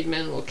are afraid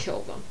men will kill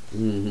them.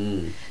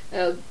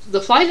 Mm-hmm.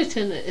 The Flight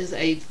Attendant is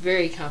a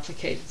very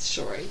complicated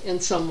story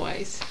in some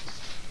ways.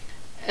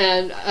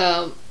 And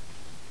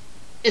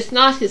it's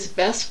not his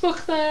best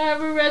book that I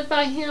ever read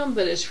by him,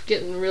 but it's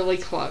getting really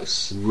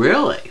close.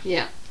 Really?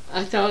 Yeah.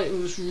 I thought it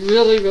was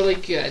really, really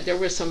good. There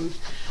were some...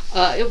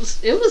 it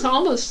was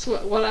almost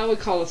what I would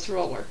call a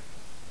thriller.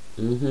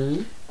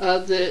 Mm-hmm.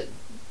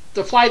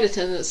 The flight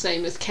attendant's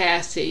name is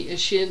Cassie, and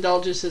she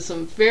indulges in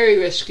some very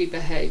risky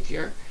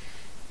behavior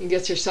and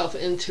gets herself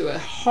into a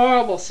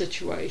horrible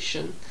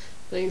situation.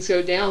 Things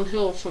go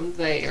downhill from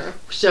there.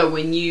 So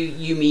when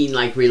you mean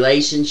like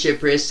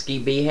relationship risky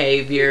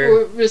behavior?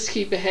 Or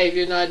risky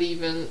behavior, not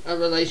even a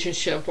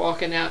relationship,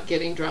 walking out,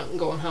 getting drunk, and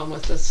going home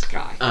with this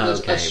guy,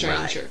 a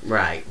stranger.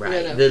 Right. You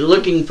know. The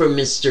looking for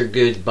Mr.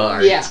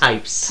 Goodbar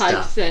type stuff.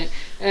 Type thing.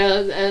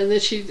 And then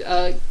she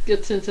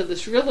gets into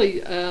this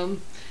really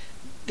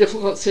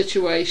difficult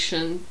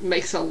situation,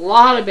 makes a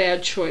lot of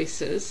bad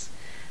choices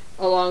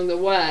along the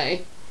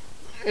way,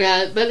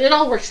 but it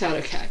all works out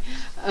okay.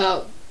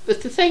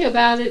 But the thing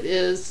about it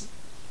is,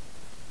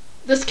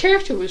 this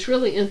character was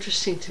really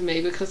interesting to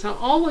me because I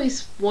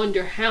always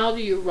wonder, how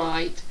do you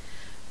write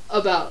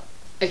about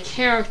a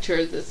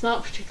character that's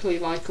not particularly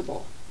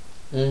likable?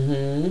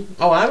 Mm-hmm.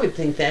 Oh, I would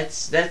think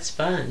that's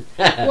fun.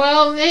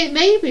 Well,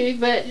 maybe,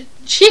 but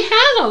she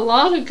had a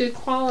lot of good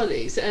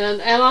qualities,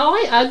 and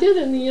I did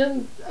in the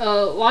end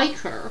like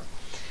her,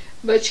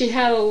 but she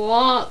had a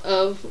lot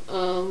of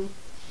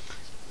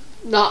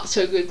not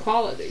so good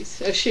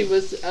qualities. She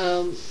was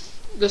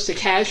just a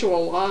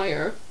casual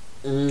liar.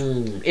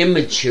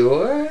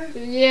 Immature?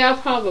 Yeah,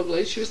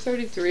 probably. She was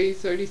 33,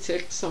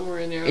 36, somewhere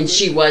in there. And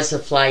she was a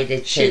flight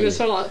attendant. She was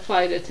a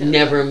flight attendant.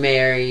 Never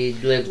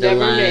married, lived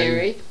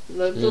alone.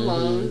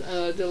 Alone,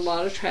 did a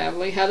lot of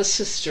traveling, had a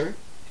sister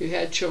who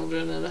had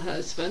children and a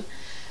husband.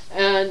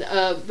 And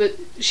but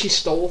she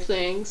stole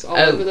things all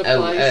over the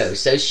place.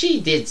 So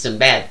she did some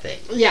bad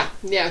things.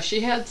 Yeah,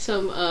 she had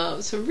some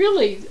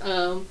really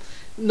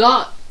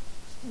not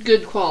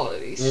good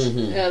qualities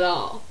at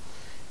all.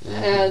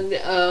 Mm-hmm.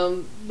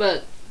 And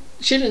but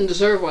she didn't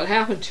deserve what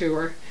happened to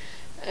her,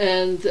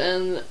 and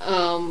then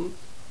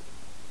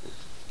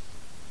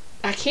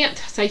I can't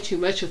say too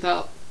much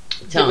without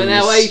giving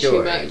away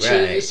too much.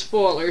 Right.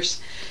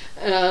 Spoilers,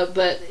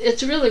 but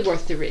it's really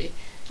worth the read.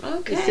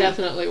 Okay, it's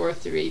definitely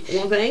worth the read.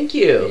 Well, thank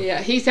you.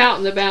 Yeah, he's out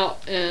and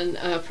about and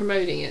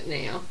promoting it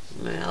now.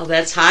 Well,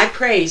 that's high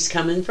praise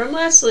coming from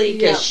Leslie,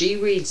 because she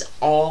reads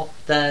all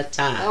the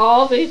time.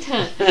 All the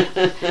time.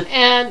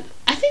 And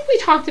I think we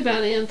talked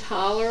about Ann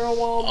Tyler a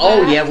while back.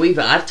 Oh, yeah,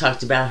 I've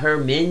talked about her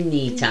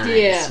many times.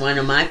 Yeah. One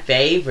of my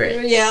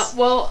favorites. Yeah,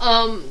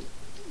 well,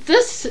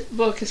 this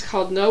book is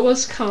called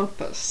Noah's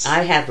Compass.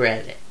 I have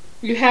read it.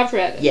 You have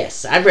read it?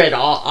 Yes, I've read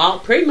all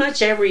pretty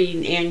much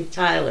every Ann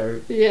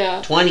Tyler.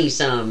 Yeah.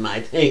 20-some,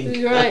 I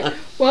think. Right.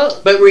 Well,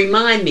 but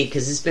remind me,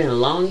 because it's been a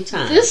long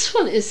time. This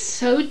one is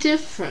so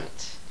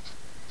different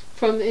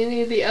from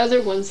any of the other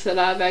ones that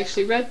I've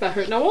actually read by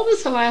her. Now, what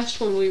was the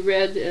last one we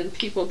read and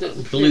people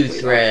didn't Blue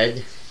Thread.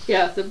 Like?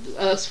 Yeah,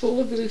 the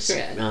Spool of Blue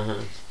Thread.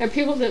 And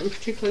people didn't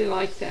particularly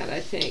like that, I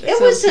think. It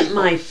wasn't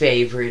my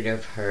favorite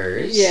of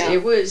hers. Yeah.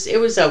 It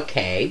was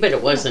okay, but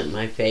it wasn't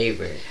my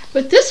favorite.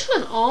 But this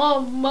one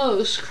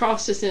almost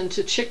crosses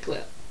into chick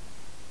lit.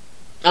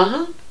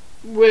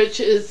 Which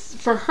is,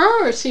 for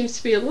her, seems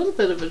to be a little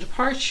bit of a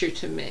departure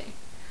to me.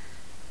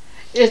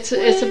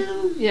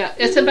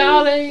 It's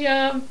about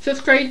a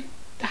fifth grade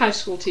high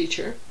school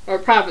teacher or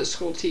private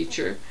school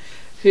teacher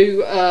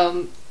who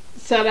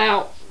set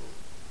out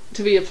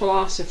to be a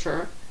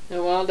philosopher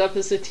and wound up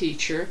as a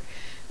teacher.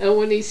 And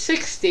when he's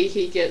 60,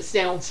 he gets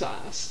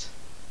downsized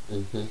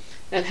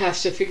and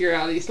has to figure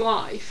out his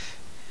life.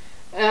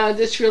 And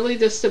it's really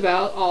just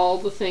about all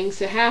the things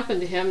that happen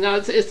to him. Now,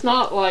 it's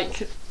not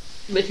like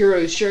the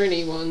hero's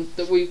journey one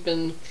that we've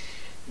been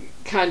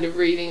kind of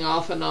reading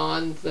off and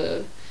on,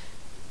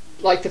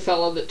 like the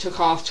fellow that took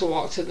off to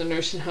walk to the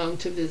nursing home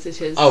to visit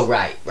his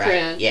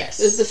friend. Yes.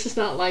 This is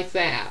not like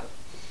that.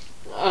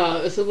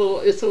 It's a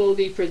little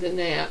deeper than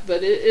that,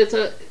 but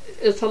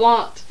it's a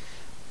lot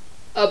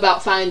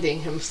about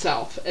finding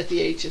himself at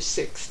the age of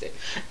 60.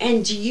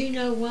 And do you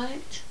know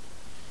what?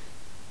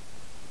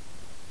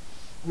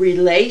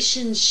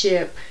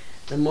 Relationship,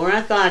 the more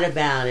I thought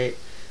about it,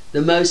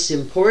 the most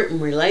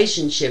important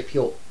relationship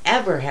you'll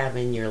ever have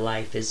in your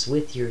life is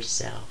with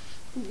yourself.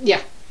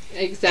 Yeah,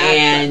 exactly.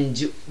 And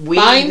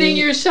finding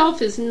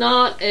yourself is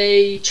not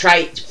a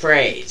trite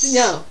phrase.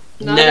 No.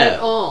 Not at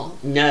all.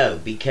 No,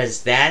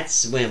 because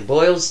that's when it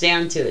boils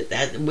down to it.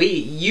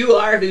 You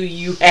are who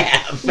you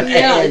have.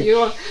 Yeah, you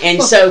are.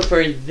 And so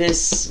for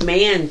this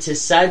man to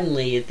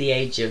suddenly, at the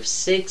age of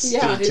 60,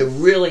 to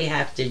really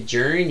have to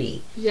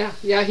journey. Yeah,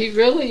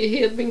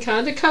 he had been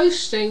kind of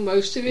coasting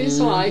most of his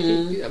life.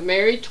 He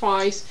married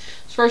twice.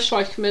 His first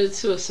wife committed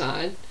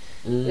suicide.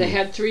 They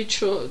had 3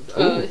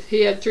 children.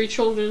 He had 3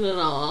 children in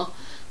all.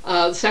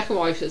 The second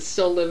wife is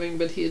still living,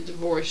 but he had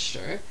divorced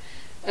her.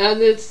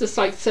 And it's just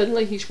like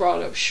suddenly he's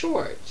brought up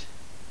short.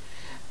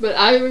 But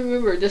I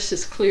remember this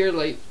as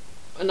clearly.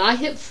 When I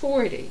hit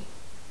 40,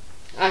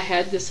 I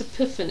had this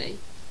epiphany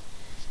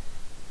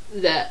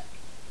that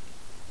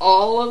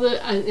all of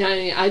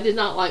I did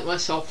not like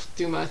myself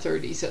through my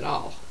 30s at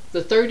all.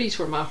 The 30s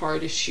were my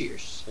hardest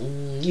years.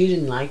 You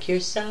didn't like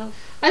yourself?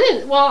 I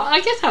didn't. Well,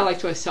 I guess I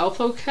liked myself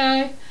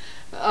okay.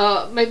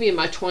 Maybe in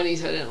my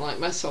 20s I didn't like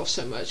myself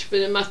so much.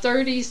 But in my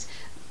 30s,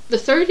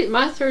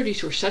 my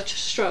 30s were such a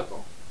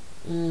struggle.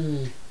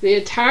 The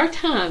entire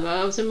time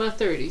I was in my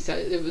 30s,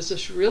 it was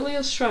just really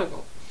a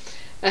struggle.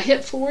 I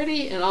hit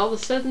 40, and all of a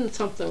sudden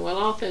something went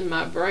off in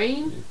my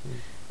brain,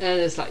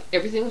 and it's like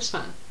everything was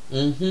fine.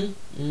 And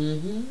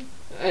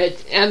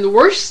the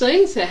worst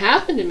things that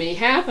happened to me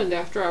happened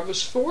after I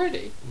was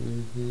 40.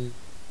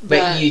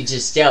 But you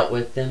just dealt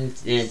with them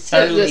in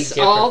totally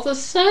different. All of a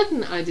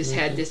sudden, I just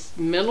had this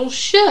mental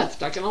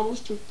shift. I can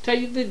almost tell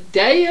you the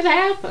day it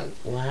happened.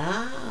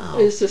 Wow!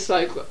 It's just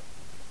like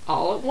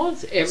all at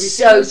once,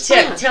 everything was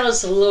fine. Tell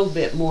us a little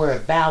bit more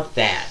about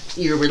that.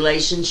 Your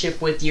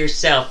relationship with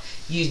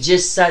yourself. You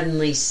just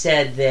suddenly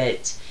said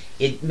that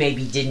it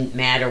maybe didn't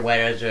matter what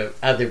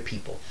other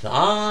people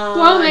thought.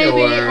 Well,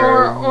 maybe,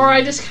 or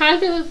I just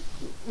kind of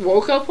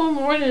woke up one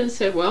morning and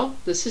said, "Well,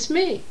 this is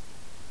me."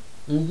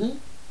 And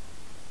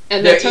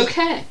that's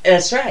okay.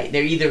 That's right.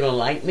 They're either going to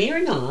like me or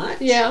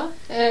not. Yeah,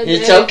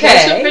 it's okay.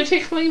 It doesn't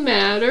particularly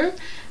matter.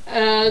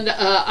 And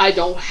I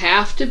don't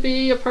have to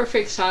be a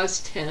perfect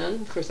size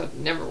 10. Of course, I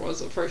never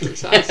was a perfect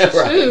size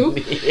 2.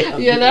 Yeah,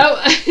 you know?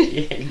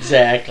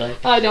 Exactly.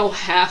 I don't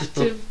have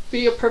to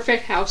be a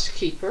perfect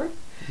housekeeper.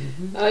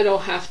 I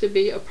don't have to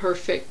be a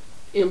perfect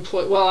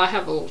employee. Well, I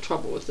have a little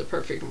trouble with the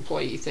perfect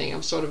employee thing.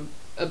 I'm sort of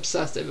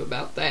obsessive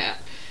about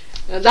that.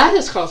 And that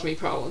has caused me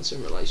problems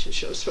in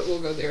relationships, but we'll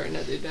go there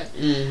another day.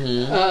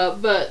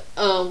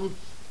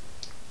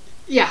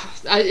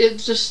 It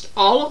just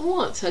all at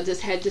once, I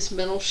just had this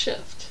mental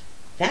shift.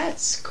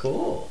 That's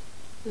cool.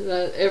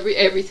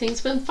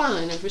 Everything's been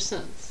fine ever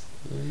since.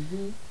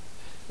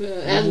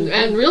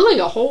 And really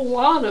a whole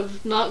lot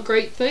of not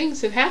great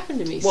things have happened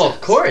to me since. Well, of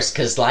course,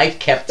 because life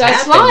kept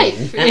that's happening.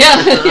 That's life.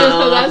 Yeah,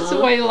 that's the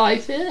way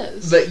life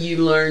is. But you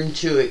learned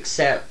to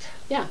accept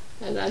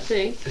and I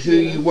think who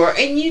you were.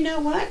 And you know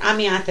what? I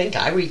mean, I think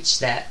I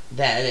reached that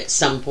at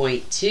some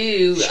point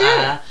too.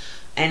 Sure.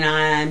 And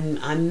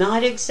I'm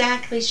not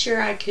exactly sure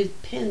I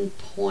could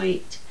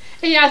pinpoint.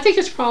 Yeah, I think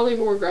it's probably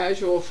more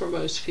gradual for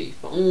most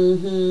people.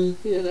 You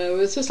know,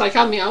 it's just like,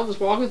 I was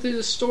walking through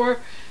the store,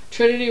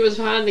 Trinity was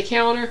behind the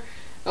counter,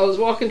 I was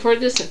walking toward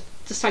this, and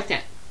just like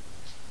that.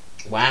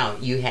 Wow,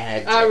 you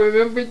had... I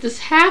remembered this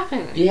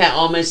happening. You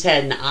almost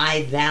had an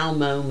I-thou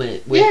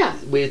moment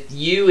with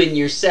you and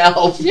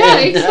yourself. Yeah,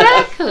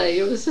 exactly.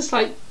 It was just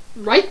like,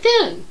 right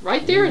then,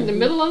 right there in the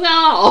middle of it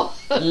all.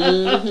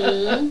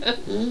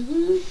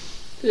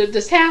 It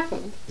just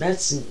happened.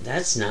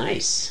 That's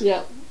nice.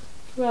 Yeah.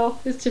 Well,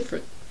 it's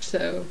different,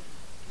 so.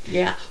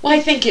 Yeah. Well, I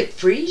think it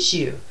frees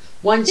you.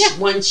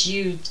 Once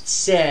you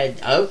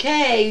said,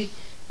 okay,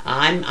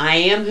 I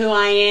am who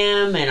I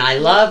am, and I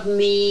love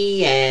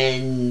me,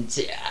 and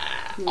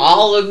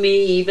all of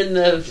me, even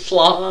the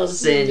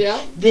flaws, and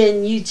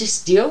then you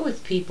just deal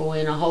with people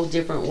in a whole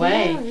different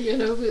way. Yeah, you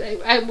know,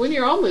 when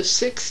you're almost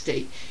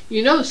 60,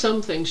 you know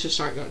some things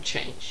just aren't going to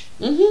change.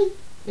 You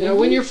know,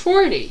 when you're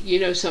 40, you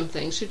know some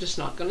things are just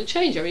not going to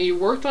change. I mean, you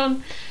worked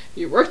on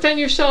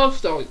yourself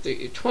through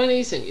your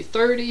 20s and your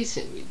 30s,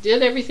 and you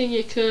did everything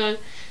you could,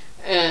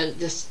 and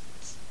just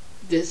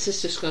this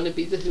is just going to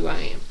be who I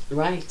am.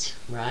 Right.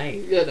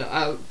 You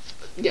know,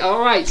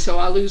 all right, so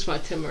I lose my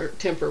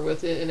temper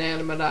with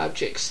inanimate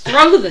objects.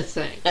 Throw the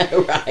thing.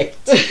 Right.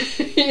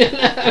 You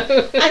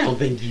know? I don't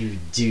think you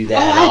do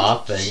that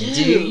often.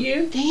 Do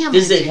you? Damn.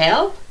 Does it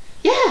help?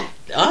 Yeah.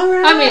 All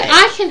right. I mean,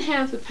 I can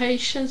have the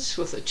patience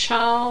with a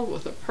child,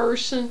 with a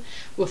person,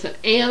 with an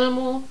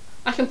animal.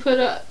 I can put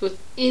up with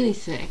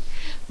anything.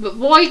 But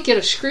boy, get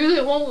a screw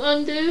that won't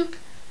undo,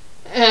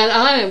 and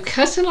I am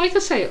cussing like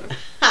a sailor.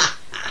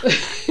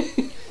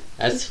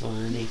 That's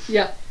funny.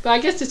 Yeah, but I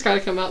guess it's got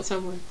to come out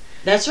somewhere.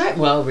 That's right.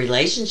 Well,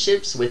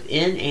 relationships with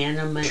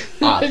inanimate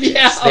objects.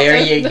 Yeah,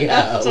 there you go.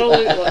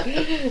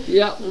 Absolutely.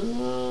 Yep.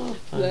 Oh,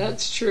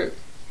 that's true.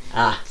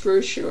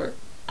 For sure.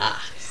 All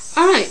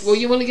right. Well,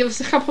 you want to give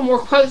us a couple more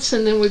quotes,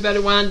 and then we better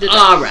wind it up.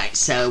 All right.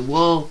 So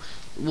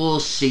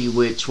we'll see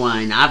which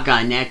one. I've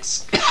got an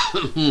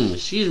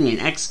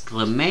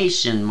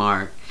exclamation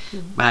mark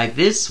by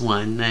this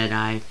one that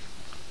I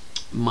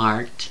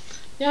marked.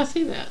 Yeah, I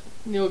see that.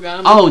 Neil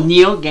Gaiman. Oh,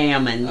 Neil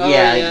Gaiman. Oh,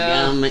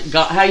 yeah. Gaiman.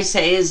 How do you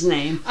say his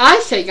name? I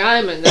say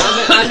Gaiman.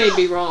 I may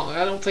be wrong.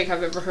 I don't think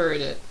I've ever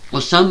heard it.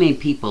 Well, so many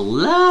people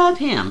love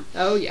him.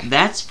 Oh, yeah.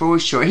 That's for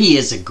sure. He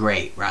is a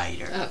great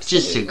writer. Absolutely.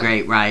 Just a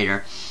great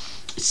writer.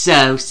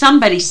 So,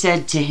 somebody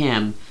said to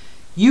him,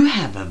 "You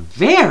have a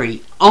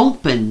very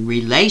open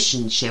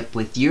relationship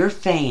with your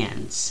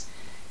fans."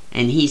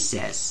 And he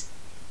says,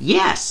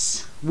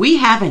 "Yes, we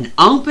have an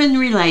open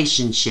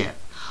relationship.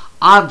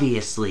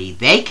 Obviously,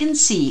 they can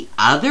see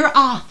other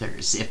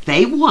authors if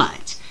they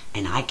want,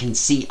 and I can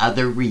see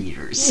other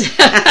readers." Isn't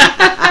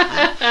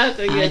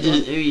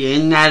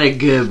that a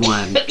good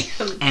one?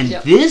 And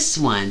this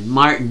one,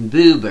 Martin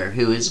Buber,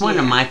 who is one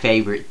of my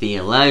favorite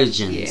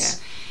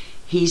theologians,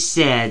 he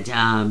said,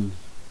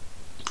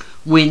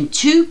 when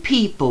two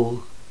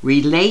people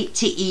relate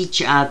to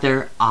each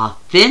other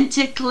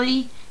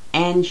authentically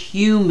and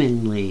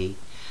humanly,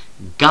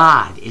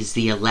 God is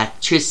the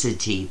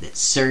electricity that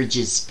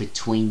surges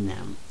between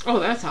them. Oh,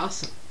 that's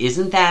awesome.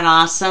 Isn't that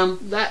awesome?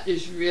 That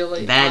is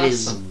really awesome. That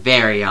is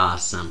very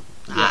awesome.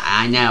 Yeah.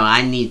 I know.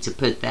 I need to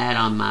put that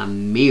on my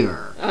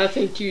mirror. I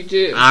think you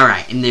do. All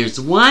right. And there's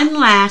one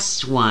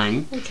last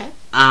one. Okay.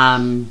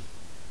 And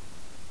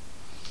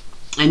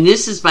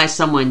this is by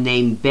someone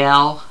named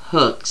Bell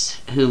Hooks,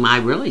 whom I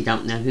really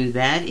don't know who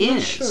that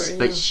is. Sure, yeah.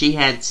 But she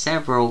had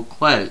several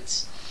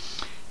quotes.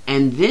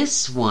 And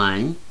this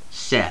one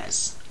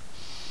says,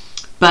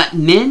 "But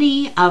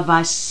many of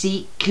us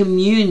seek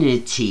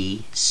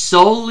community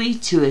solely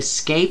to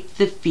escape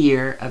the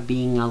fear of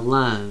being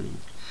alone.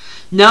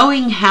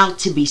 Knowing how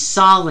to be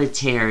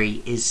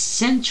solitary is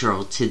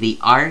central to the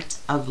art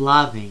of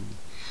loving.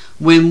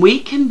 When we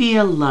can be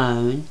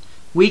alone,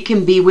 we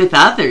can be with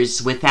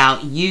others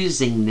without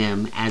using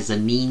them as a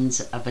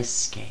means of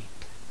escape."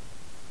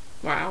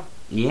 Wow.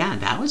 Yeah,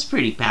 that was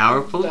pretty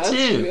powerful, That's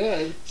too.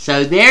 Good.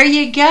 So there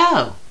you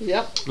go.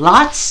 Yep.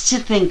 Lots to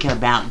think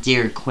about,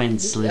 dear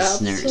Quince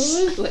listeners.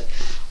 Absolutely.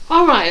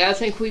 All right, I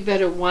think we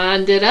better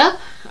wind it up.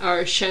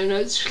 Our show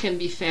notes can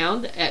be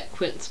found at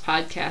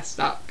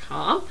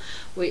quincepodcast.com.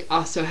 We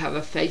also have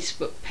a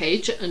Facebook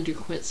page under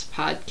Quince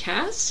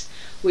Podcasts.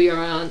 We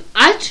are on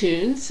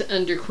iTunes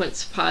under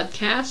Quince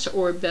Podcast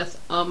or Beth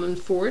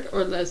Almondford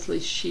or Leslie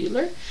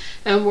Sheeler.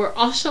 And we're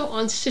also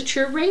on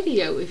Stitcher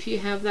Radio if you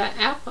have that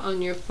app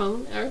on your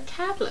phone or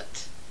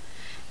tablet.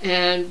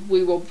 And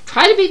we will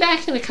try to be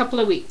back in a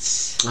couple of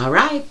weeks. All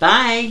right,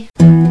 bye.